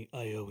come get me?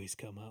 I always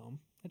come home.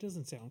 That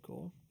doesn't sound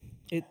cool.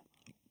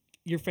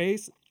 Your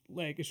face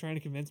like is trying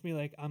to convince me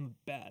like I'm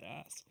a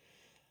badass,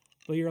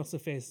 but your also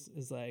face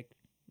is like,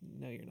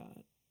 no, you're not.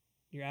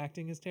 Your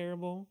acting is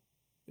terrible.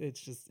 It's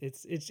just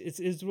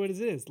it's what it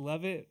is.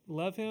 Love it,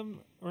 love him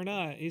or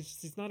not.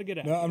 He's not a good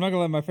actor. No, I'm not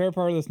gonna lie. My favorite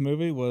part of this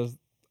movie was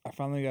I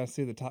finally got to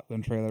see the Top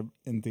Gun trailer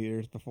in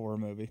theaters before a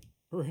movie.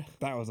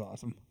 That was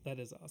awesome. That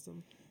is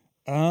awesome.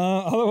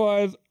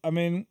 Otherwise, I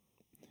mean,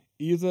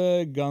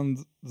 Isa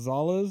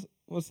Gonzalez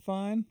was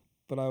fine,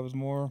 but I was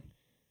more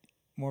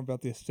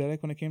about the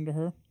aesthetic when it came to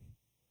her.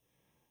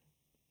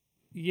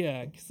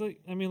 Yeah, because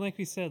like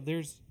we said,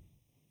 there's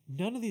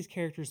none of these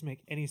characters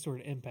make any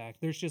sort of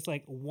impact. There's just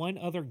like one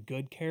other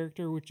good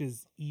character, which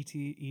is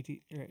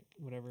E.T. Right,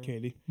 whatever.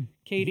 Katie.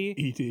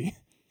 E.T.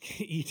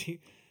 E.T.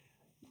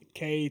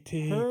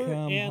 Katie, her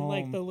come and home.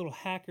 like the little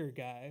hacker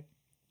guy.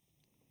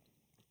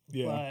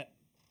 Yeah.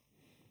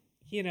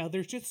 But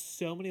there's just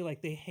so many,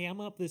 like they ham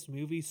up this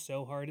movie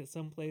so hard at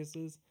some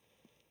places.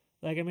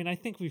 Like, I mean, I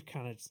think we've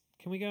kind of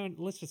can we go and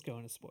let's just go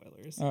into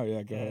spoilers. Oh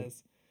yeah, go ahead.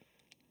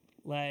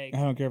 Like,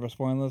 I don't care about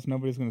spoiling this.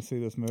 Nobody's going to see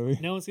this movie.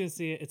 No one's going to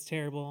see it. It's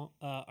terrible.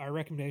 Our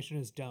recommendation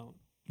is don't.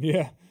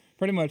 Yeah,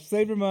 pretty much.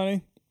 Save your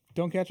money.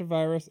 Don't catch a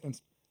virus. And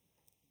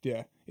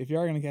yeah, if you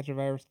are going to catch a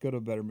virus, go to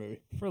a better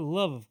movie. For the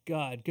love of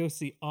God, go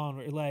see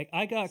Onward. Like,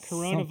 I got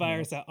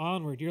coronavirus at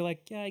Onward. You're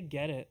like, yeah, I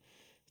get it.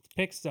 It's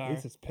Pixar. At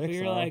least it's But Pixar.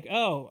 you're like,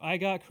 oh, I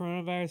got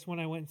coronavirus when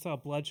I went and saw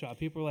Bloodshot.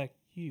 People are like,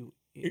 you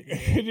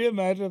idiot. Could you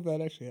imagine if that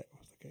actually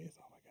was the case?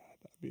 Oh my God,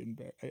 that'd be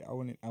embarrassing. I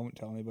wouldn't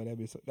tell anybody.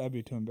 I'd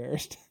be too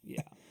embarrassed.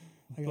 Yeah.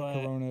 I got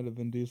corona at a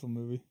Vin Diesel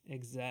movie.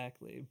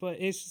 Exactly. But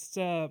it's just,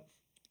 yeah,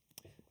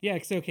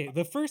 it's okay.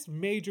 The first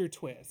major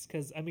twist,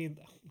 because, I mean,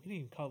 we didn't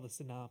even call the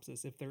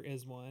synopsis if there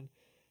is one.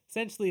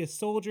 Essentially, a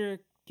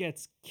soldier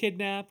gets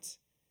kidnapped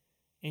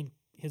and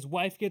his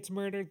wife gets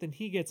murdered, then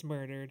he gets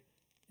murdered,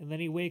 and then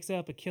he wakes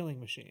up a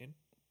killing machine.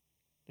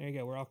 There you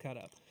go. We're all caught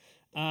up.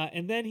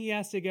 And then he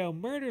has to go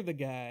murder the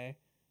guy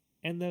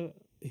and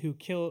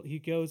he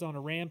goes on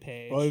a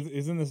rampage. Well,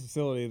 he's in this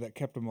facility that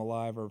kept him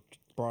alive or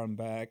brought him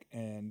back,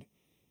 and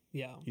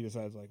yeah, he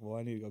decides like, well,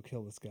 I need to go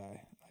kill this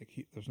guy.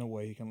 Like, there's no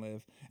way he can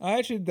live.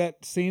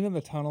 That scene in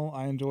the tunnel,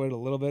 I enjoyed a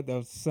little bit. That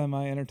was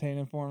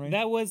semi-entertaining for me.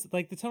 That was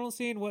like the tunnel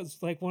scene was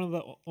like one of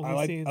the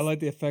only scenes. I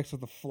like the effects of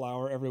the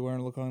flour everywhere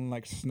and looking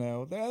like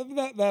snow.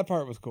 That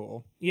part was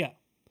cool. Yeah,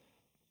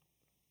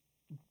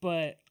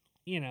 but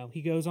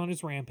he goes on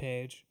his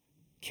rampage,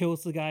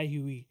 kills the guy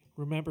who he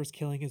remembers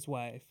killing his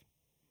wife,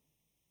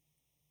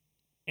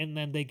 and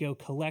then they go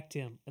collect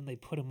him and they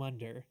put him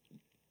under.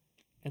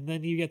 And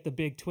then you get the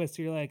big twist.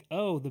 You're like,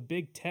 oh, the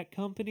big tech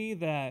company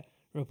that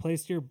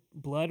replaced your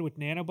blood with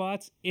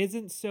nanobots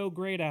isn't so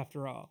great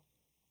after all.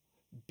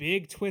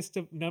 Big twist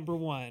of number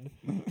one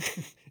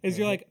is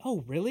you're like,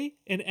 oh, really?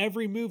 In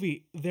every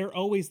movie, they're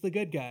always the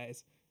good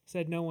guys.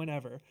 Said no one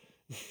ever.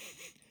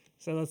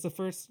 So that's the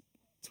first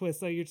twist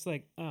that you're just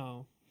like,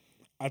 oh.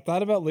 I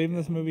thought about leaving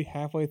this movie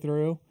halfway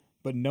through,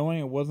 but knowing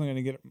I wasn't going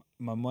to get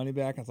my money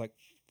back, I was like,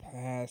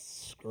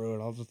 screw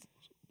it. I'll just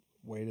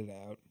wait it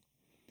out.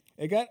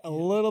 It got a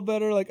little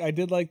better. Like, I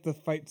did like the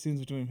fight scenes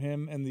between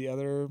him and the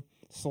other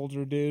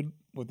soldier dude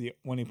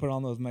when he put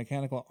on those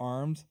mechanical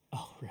arms.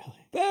 Oh,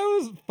 really? That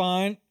was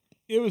fine.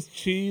 It was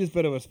cheese,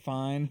 but it was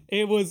fine.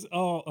 It was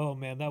oh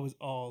man, that was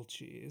all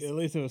cheese. At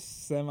least it was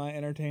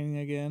semi-entertaining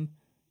again.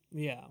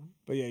 Yeah.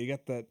 But yeah, you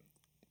got that.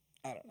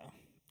 I don't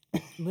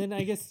know. And then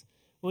I guess,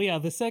 well, yeah,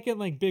 the second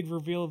like big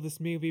reveal of this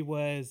movie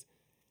was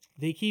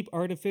they keep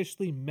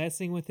artificially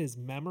messing with his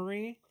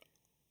memory.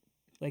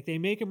 Like they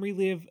make him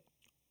relive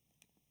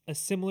a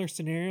similar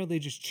scenario. They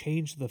just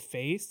change the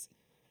face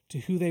to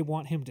who they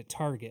want him to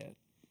target.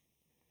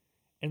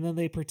 And then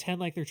they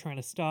pretend like they're trying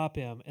to stop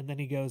him. And then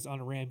he goes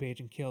on a rampage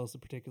and kills a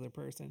particular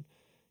person.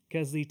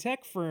 Because the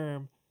tech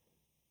firm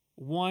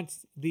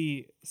wants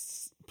the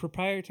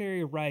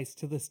proprietary rights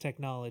to this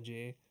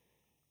technology.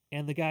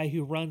 And the guy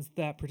who runs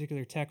that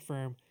particular tech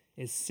firm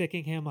is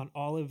sicking him on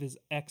all of his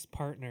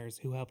ex-partners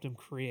who helped him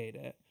create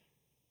it.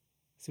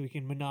 So he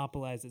can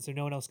monopolize it so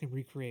no one else can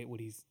recreate what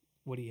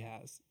he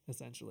has,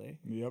 essentially.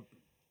 Yep.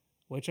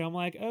 Which I'm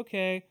like,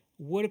 okay,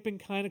 would have been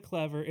kind of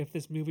clever if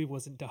this movie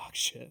wasn't dog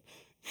shit.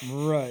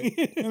 Right.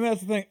 And that's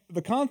the thing.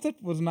 The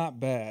concept was not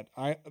bad.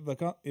 I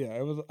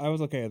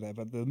was okay with that,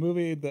 but the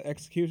movie, the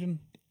execution,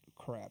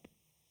 crap.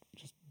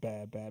 Just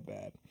bad.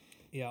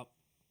 Yeah.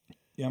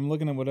 Yeah, I'm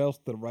looking at what else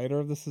the writer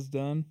of this has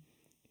done.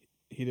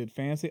 He did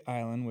Fantasy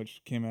Island,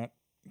 which came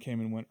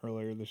and went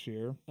earlier this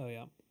year. Oh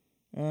yeah.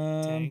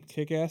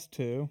 Kick-Ass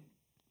 2.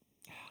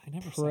 I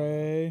never saw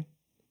Prey.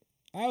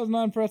 I was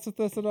not impressed with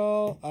this at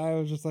all. I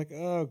was just like,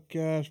 oh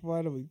gosh,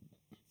 why do we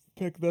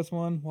pick this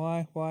one.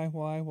 Why?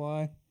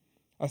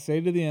 I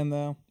stayed to the end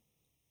though.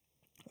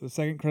 The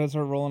second credits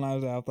started rolling. I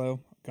was out though.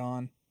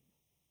 Gone.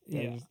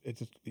 Yeah. It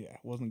just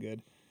wasn't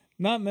good.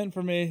 Not meant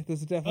for me.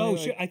 This is definitely. Oh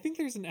shit! I think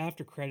there's an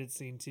after credit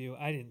scene too.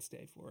 I didn't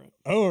stay for it.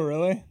 Oh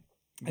really?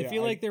 I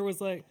feel like there was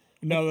like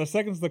No, the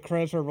seconds the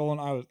credits started rolling,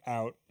 I was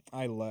out.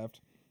 I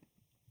left.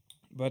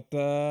 But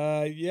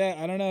yeah,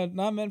 I don't know.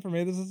 Not meant for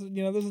me. This is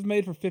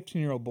made for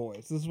 15-year-old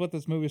boys. This is what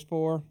this movie's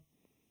for.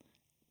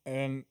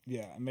 And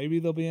yeah, maybe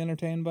they'll be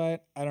entertained by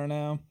it. I don't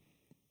know.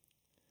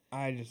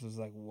 I just was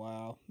like,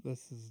 wow,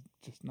 this is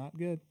just not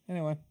good.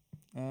 Anyway,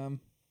 trying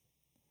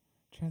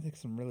to think of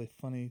some really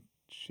funny,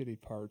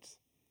 shitty parts.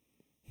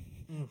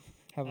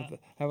 How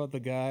about the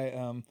guy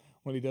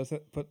when he does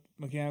it, put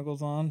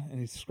mechanicals on and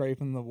he's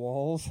scraping the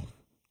walls?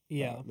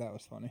 yeah, that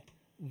was funny.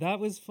 that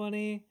was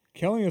funny.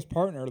 Killing his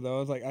partner though, I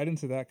was like, I didn't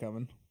see that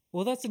coming.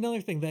 Well, that's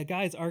another thing. That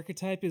guy's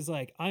archetype is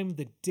like, I'm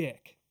the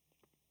dick.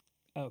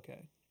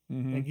 Okay.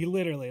 Mm-hmm. Like, he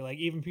literally, like,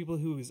 even people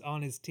who is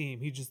on his team,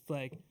 he just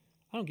like,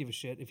 I don't give a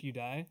shit if you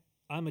die.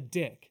 I'm a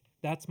dick.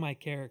 That's my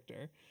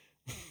character.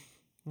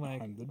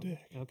 Like, I'm the dick.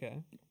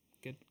 okay.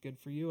 Good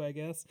for you, I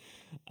guess.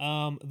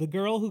 The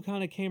girl who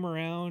kind of came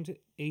around,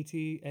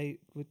 Katie.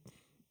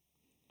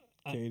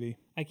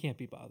 I can't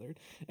be bothered.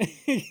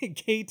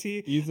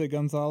 Katie. Isa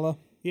Gonzala.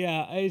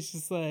 Yeah, I was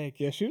just like,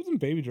 Yeah, she was in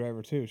Baby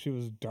Driver too. She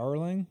was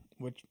Darling,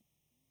 which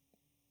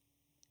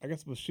I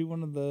guess was she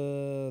one of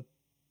the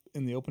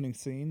in the opening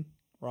scene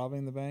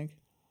robbing the bank?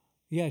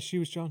 yeah, she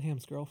was John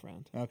Hamm's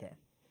girlfriend. Okay.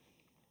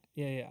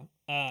 Yeah.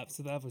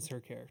 So that was her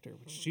character,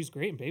 which she's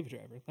great in Baby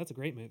Driver. That's a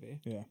great movie.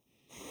 Yeah.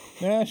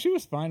 Yeah, she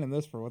was fine in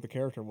this for what the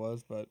character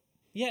was, but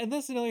Yeah, and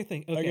that's another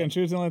thing. Okay. again,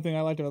 she was the only thing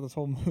I liked about this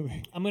whole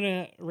movie. I'm going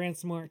to rant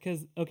some more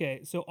because,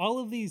 okay, so all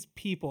of these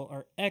people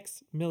are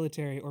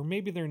ex-military, or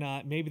maybe they're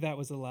not. Maybe that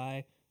was a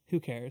lie. Who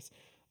cares?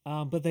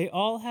 But they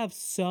all have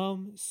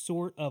some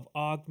sort of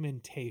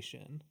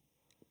augmentation.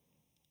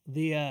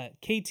 The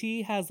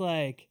KT has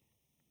like,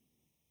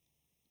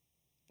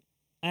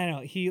 I don't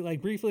know, he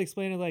like briefly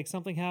explained it like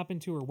something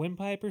happened to her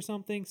windpipe or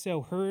something.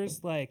 So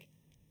hers like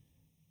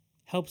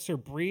helps her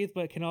breathe,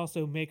 but can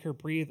also make her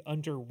breathe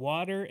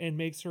underwater and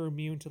makes her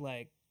immune to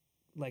like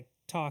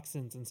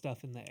toxins and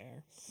stuff in the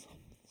air.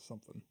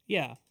 Something.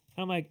 Yeah. And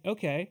I'm like,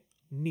 okay,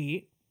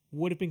 neat.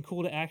 Would have been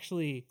cool to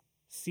actually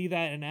see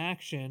that in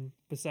action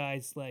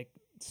besides like,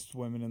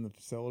 Swimming in the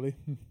facility.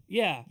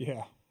 yeah,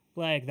 Yeah.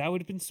 like that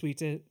would have been sweet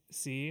to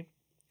see.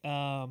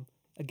 A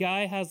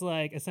guy has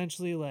like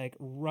essentially like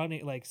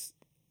running, like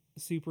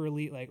super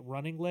elite, like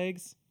running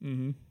legs.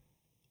 Mm-hmm.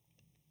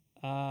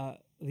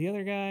 The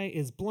other guy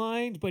is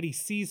blind, but he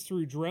sees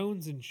through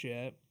drones and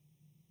shit.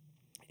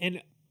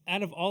 And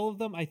out of all of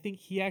them, I think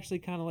he actually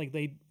kind of like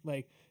they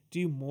like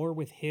do more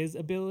with his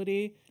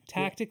ability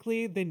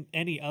tactically than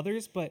any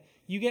others. But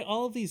you get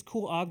all of these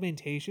cool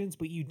augmentations,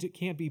 but you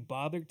can't be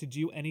bothered to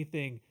do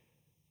anything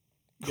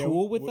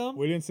cool with them.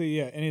 We didn't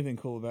see anything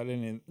cool about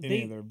any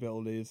of their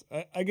abilities.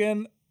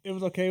 Again, it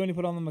was okay when you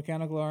put on the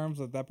mechanical arms.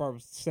 That part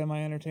was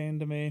semi-entertaining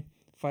to me,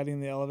 fighting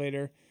in the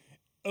elevator.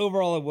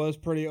 Overall, it was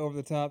pretty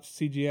over-the-top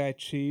CGI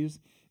cheese.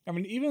 I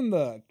mean, even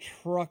the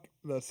truck,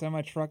 the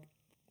semi-truck,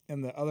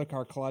 and the other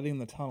car colliding in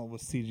the tunnel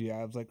was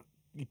CGI. I was like,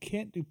 you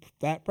can't do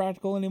that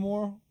practical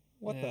anymore?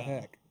 What the Yeah.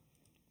 heck?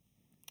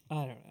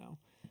 I don't know.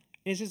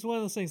 It's just one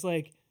of those things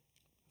like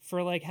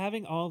for like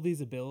having all of these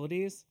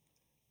abilities,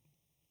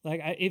 like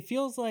it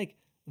feels like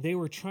they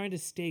were trying to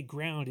stay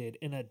grounded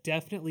in a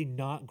definitely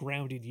not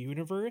grounded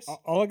universe.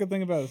 All I can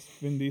think about as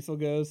Vin Diesel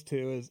goes,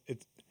 too, is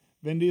it's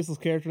Vin Diesel's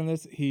character in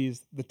this.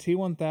 He's the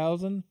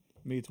T-1000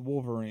 meets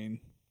Wolverine.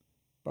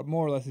 But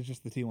more or less, he's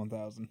just the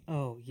T-1000.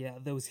 Oh yeah,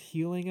 those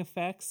healing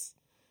effects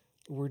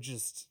were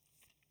just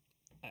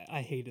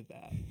I hated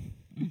that.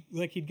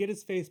 Like he'd get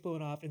his face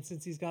blown off, and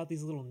since he's got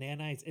these little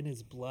nanites in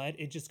his blood,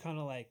 it just kind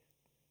of like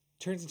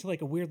turns into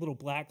like a weird little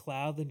black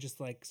cloud, then just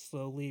like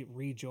slowly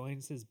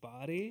rejoins his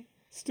body.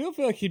 Still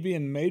feel like he'd be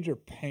in major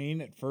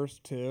pain at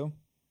first, too.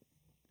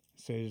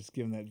 So he's just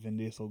giving that Vin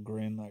Diesel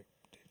grin like,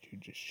 did you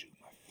just shoot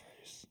my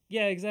face?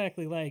 Yeah,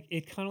 exactly. Like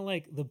it kind of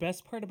like the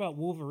best part about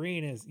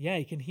Wolverine is, yeah,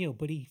 he can heal,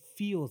 but he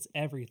feels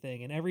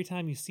everything, and every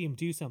time you see him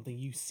do something,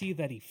 you see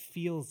that he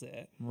feels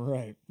it.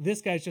 Right.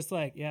 This guy's just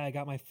like, yeah, I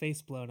got my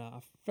face blown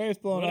off. Face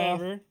blown off.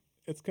 Whatever.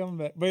 It's coming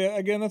back. But yeah,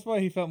 again, that's why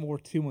he felt more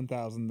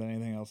T-1000 than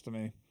anything else to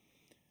me.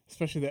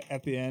 Especially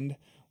at the end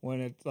when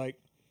it's like,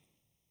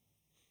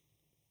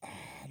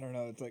 I don't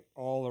know, it's like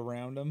all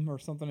around him or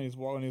something. He's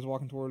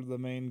walking toward the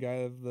main guy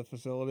of the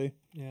facility.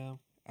 Yeah.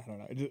 I don't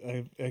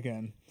know.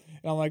 Again,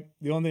 and I'm like,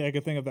 the only thing I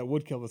could think of that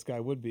would kill this guy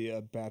would be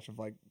a batch of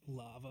like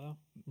Lava,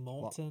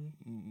 molten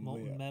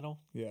yeah. metal.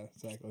 Yeah,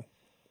 exactly.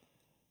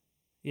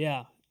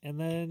 Yeah, and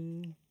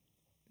then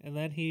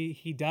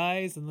he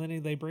dies, and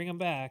then they bring him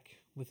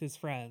back with his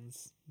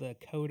friends, the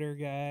coder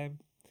guy,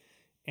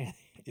 and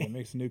Yeah,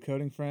 makes a new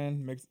coding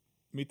friend.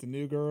 Meets a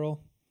new girl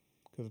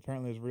because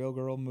apparently his real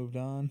girl moved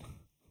on.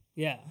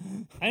 yeah,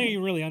 I didn't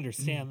even really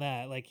understand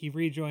that. Like he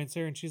rejoins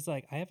her, and she's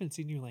like, "I haven't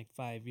seen you in like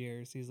 5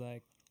 years." He's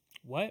like,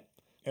 "What?"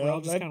 We're all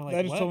just that kind of that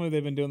like, just "What?" told me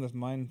they've been doing this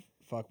mind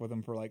fuck with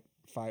him for like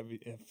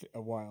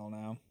a while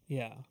now,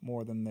 Yeah.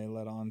 more than they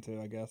let on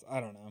to. I guess I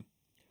don't know.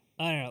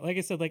 I don't know. Like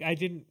I said, like I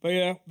didn't. But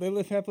yeah, they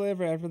live happily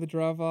ever after. They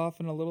drive off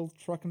in a little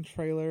truck and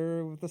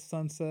trailer with the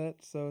sunset,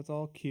 so it's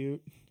all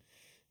cute.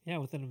 Yeah,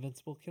 with an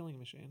invincible killing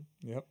machine.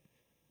 Yep.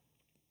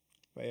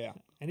 But yeah,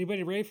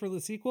 Anybody ready for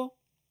the sequel?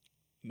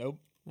 nope.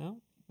 No.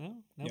 Yeah,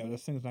 Nobody?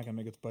 this thing's not gonna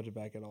make its budget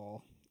back at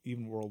all,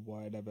 even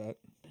worldwide. I bet.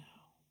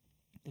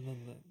 And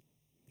then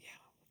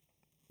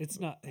it's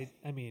not.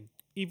 I mean,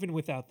 even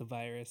without the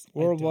virus, I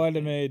don't Worldwide,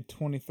 it think- made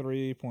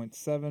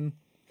 23.7.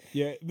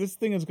 Yeah, this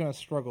thing is gonna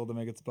struggle to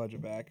make its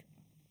budget back.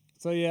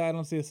 So yeah, I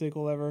don't see a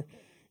sequel ever.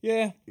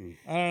 Yeah,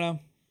 I don't know.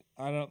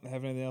 I don't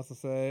have anything else to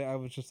say. I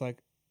was just like,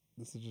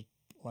 this is just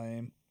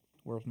lame.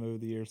 Worst movie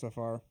of the year so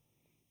far.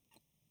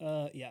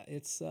 Yeah,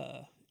 it's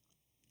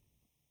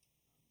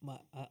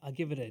I'll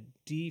give it a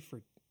D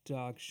for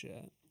dog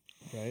shit.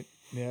 Right?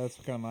 Yeah, that's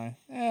kind of my.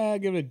 I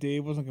give it a D.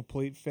 It wasn't a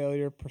complete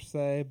failure per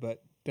se,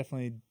 but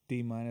definitely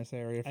D-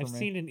 area for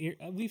me.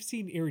 We've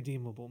seen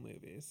irredeemable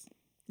movies.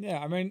 Yeah,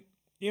 I mean,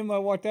 even though I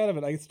walked out of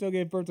it, I still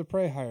gave Birds of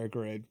Prey a higher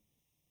grade.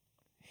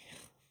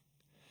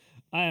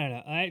 I don't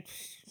know.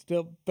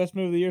 Still, best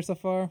movie of the year so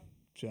far?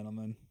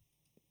 Gentlemen.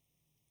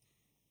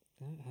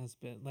 That has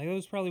been like that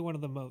was probably one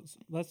of the most.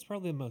 That's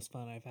probably the most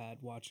fun I've had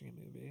watching a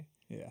movie.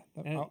 Yeah,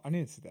 And- I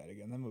need to see that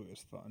again. That movie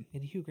was fun.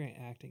 And Hugh Grant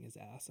acting his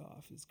ass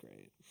off is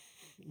great.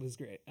 It was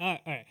great. All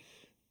right.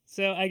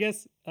 So I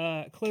guess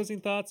closing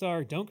thoughts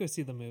are: don't go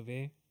see the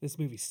movie. This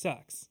movie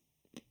sucks.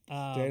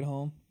 Stay at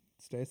home.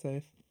 Stay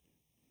safe.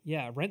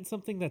 Yeah, rent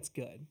something that's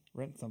good.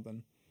 Rent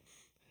something.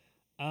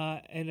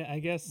 And I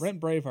guess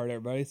Rent Braveheart,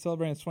 everybody.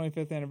 Celebrating its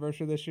 25th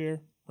anniversary this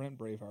year. Rent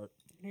Braveheart.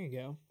 There you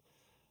go.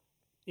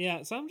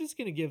 Yeah, so I'm just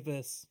gonna give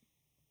this.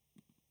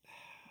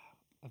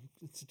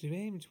 It's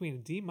debating between a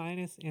D-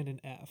 and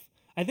an F.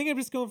 I think I'm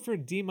just going for a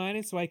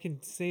D- so I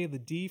can say the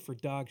D for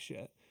dog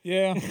shit.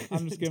 Yeah,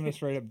 I'm just giving it a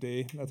straight up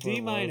D. That's what D-.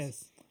 it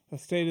was. I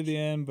stayed at the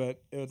end,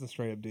 but it was a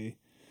straight up D.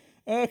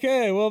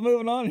 Okay, well,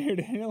 moving on here,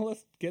 Daniel.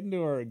 Let's get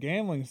into our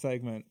gambling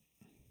segment.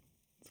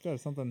 Let's go to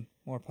something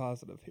more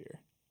positive here.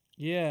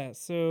 Yeah,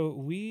 so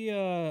we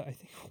I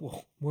think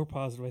well, more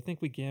positive. I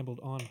think we gambled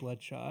on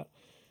Bloodshot.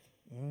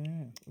 Oh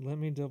yeah. Let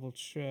me double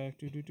check.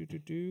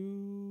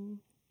 Do.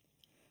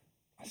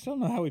 I still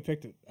don't know how we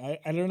picked it.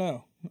 I don't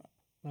know.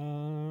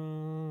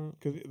 Uh,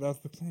 Because that's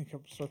the thing that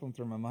kept circling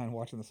through my mind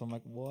watching this. I'm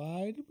like,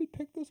 why did we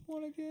pick this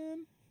one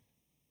again?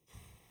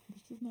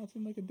 This does not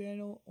seem like a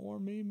Daniel or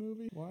me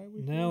movie. Why are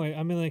we? no, here?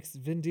 I mean like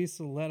Vin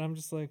Diesel let. I'm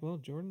just like, well,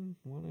 Jordan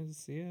wanted to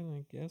see it.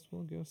 I guess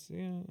we'll go see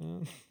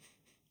it.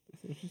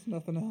 There's just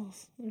nothing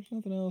else. There's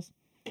nothing else.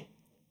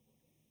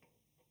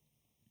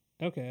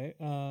 Okay.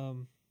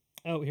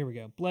 Oh, here we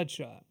go.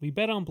 Bloodshot. We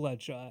bet on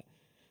Bloodshot.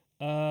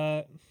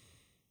 Jordan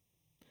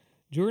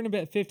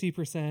bet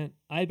 50%.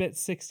 I bet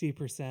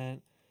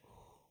 60%.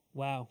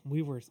 Wow,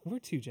 we're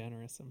too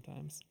generous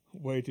sometimes.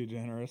 Way too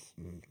generous.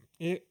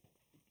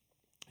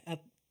 At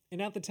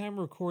the time of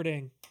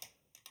recording,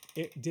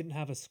 it didn't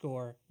have a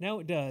score. Now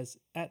it does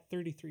at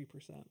 33%.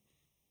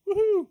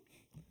 Woohoo!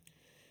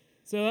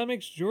 So that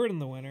makes Jordan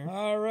the winner.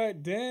 All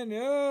right,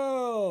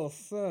 Daniel.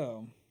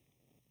 So,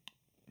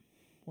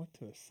 what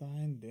to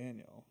assign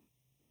Daniel?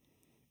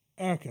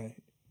 Okay,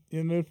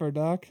 you in the mood for a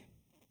doc?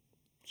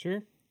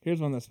 Sure.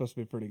 Here's one that's supposed to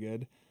be pretty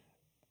good.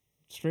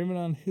 Streaming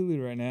on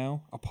Hulu right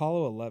now,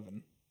 Apollo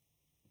 11.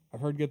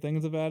 I've heard good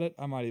things about it.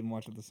 I might even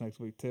watch it this next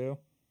week too.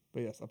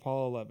 But yes,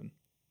 Apollo 11.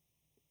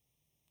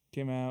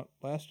 Came out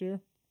last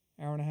year,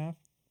 hour and a half.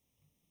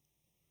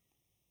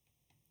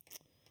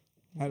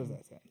 How does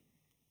that sound?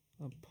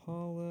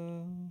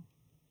 Apollo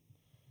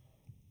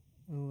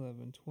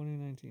 11,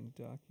 2019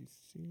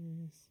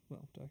 docu-series.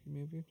 Well,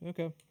 docu-movie.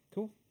 Okay,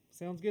 cool.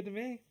 Sounds good to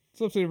me. It's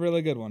supposed to be a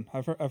really good one.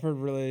 I've heard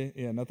really,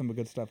 nothing but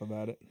good stuff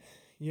about it.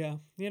 Yeah.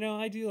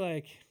 I do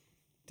like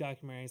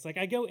documentaries. Like,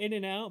 I go in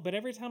and out, but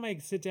every time I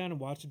sit down and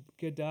watch a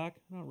good doc,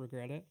 I don't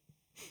regret it.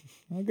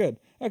 Oh, good.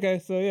 Okay,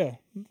 so yeah, I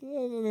think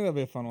that'll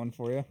be a fun one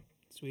for you.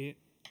 Sweet.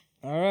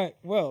 All right.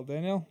 Well,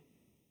 Daniel.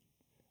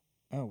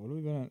 Oh, what are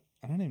we gonna?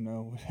 I don't even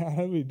know.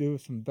 How do we do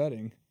some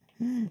betting?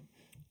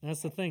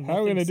 That's the thing. How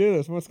are we gonna do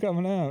this? What's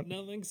coming out?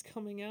 Nothing's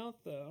coming out,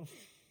 though.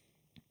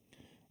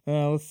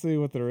 Let's see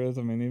what there is.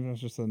 I mean, even if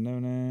it's just a no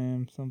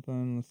name,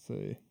 something. Let's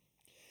see.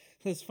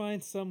 Let's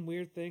find some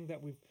weird thing that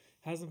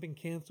hasn't been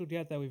canceled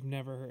yet that we've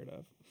never heard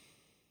of.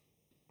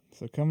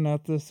 So coming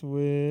out this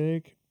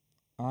week,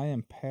 I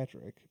Am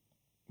Patrick,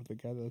 with the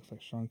guy that looks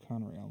like Sean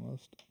Connery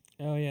almost.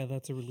 Oh yeah,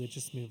 that's a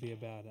religious movie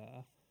about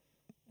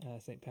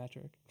St.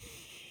 Patrick.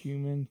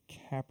 Human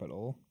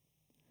Capital,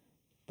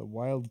 The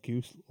Wild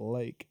Goose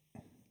Lake.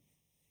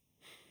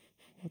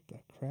 What the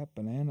crap?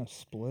 Banana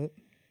Split.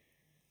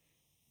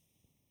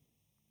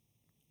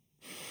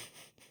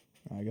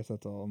 I guess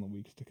that's all in the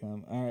weeks to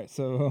come. All right,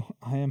 so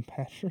I Am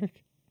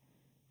Patrick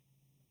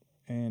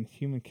and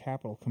Human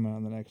Capital coming out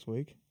in the next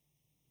week.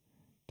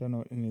 Don't know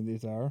what any of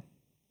these are.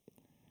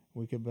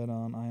 We could bet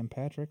on I Am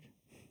Patrick.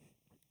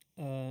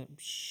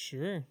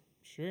 Sure.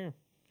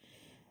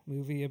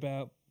 Movie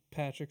about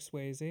Patrick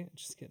Swayze.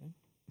 Just kidding.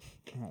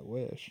 I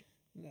wish.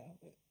 No.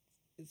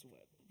 is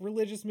what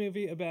religious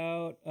movie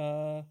about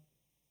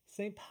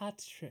Saint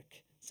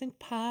Patrick. Saint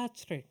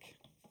Patrick.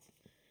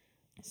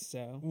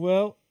 So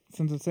Well,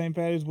 since it's St.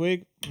 Patty's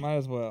week, might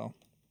as well.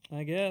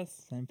 I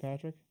guess. St.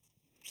 Patrick.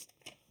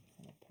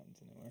 No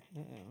pens anywhere.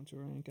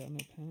 Jordan ain't got no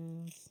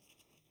pens.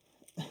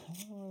 I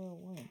don't know where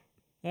that went.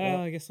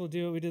 Oh, I guess we'll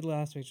do what we did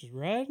last week. Just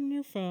write it on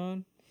your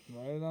phone.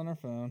 Write it on our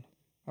phone.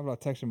 How about I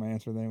text you my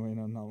answer then? You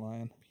know, I'm not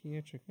lying.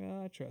 Patrick.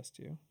 I trust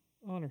you.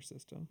 Honor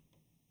system.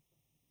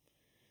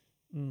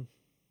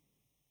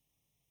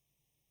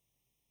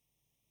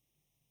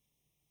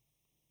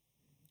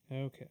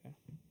 Okay.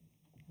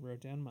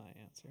 Wrote down my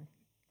answer.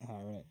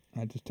 All right.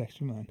 I just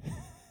texted you mine.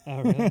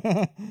 Oh,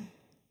 really?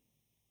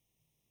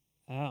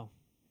 Oh.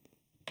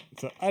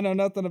 So I know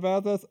nothing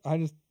about this. I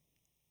just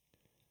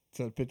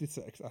said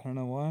 56. I don't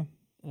know why.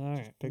 All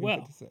right. Just picking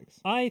Well, 56.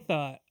 I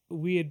thought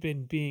we had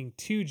been being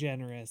too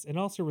generous, and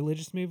also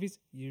religious movies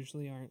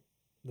usually aren't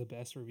the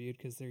best reviewed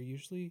because they're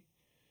usually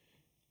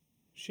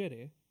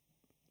shitty.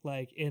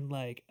 Like in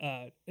like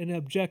an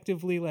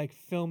objectively like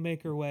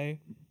filmmaker way,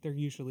 they're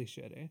usually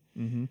shitty.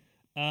 Mm-hmm.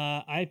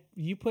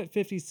 You put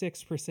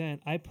 56%.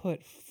 I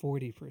put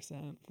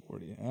 40%.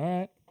 40.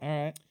 All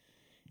right.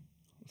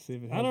 Let's see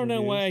if it has I don't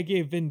know why I reviews.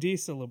 gave Vin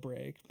Diesel a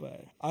break,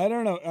 but I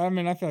don't know. I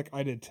mean, I feel like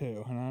I did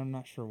too, and I'm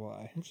not sure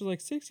why. I'm just like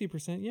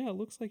 60%. Yeah, it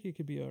looks like it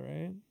could be all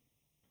right.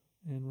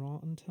 And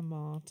Rotten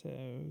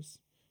Tomatoes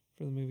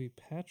for the movie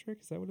Patrick.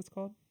 Is that what it's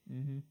called?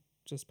 Mm-hmm.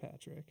 Just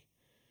Patrick.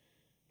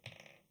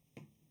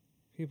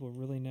 People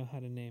really know how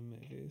to name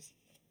movies.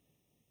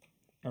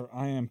 Or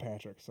I Am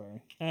Patrick,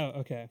 sorry. Oh,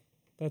 okay.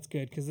 That's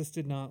good, because this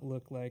did not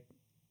look like...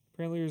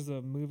 Apparently there's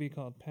a movie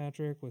called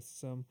Patrick with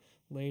some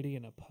lady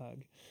and a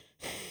pug.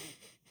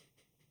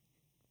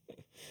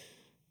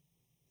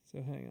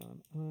 So hang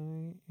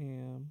on. I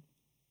Am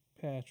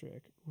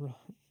Patrick.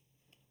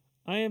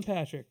 I Am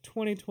Patrick,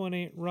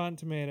 2020, Rotten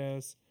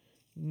Tomatoes,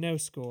 no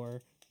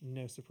score,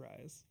 no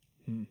surprise.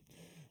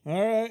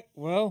 All right.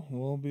 Well,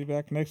 we'll be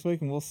back next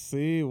week, and we'll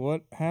see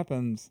what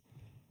happens.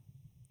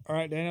 All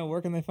right, Daniel,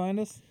 where can they find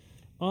us?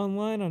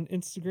 Online on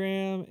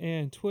Instagram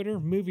and Twitter,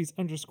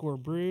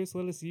 movies_brews.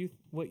 Let us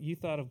what you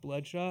thought of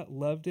Bloodshot.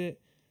 Loved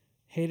it,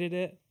 hated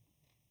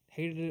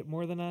it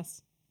more than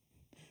us.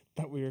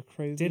 Thought we were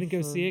crazy. Didn't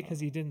go see it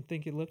because you didn't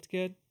think it looked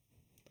good.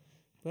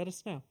 Let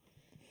us know.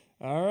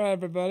 All right,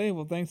 everybody.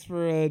 Well, thanks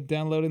for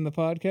downloading the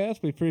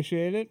podcast. We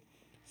appreciate it.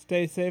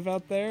 Stay safe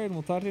out there, and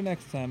we'll talk to you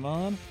next time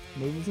on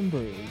Movies and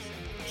Brews.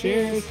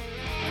 Cheers.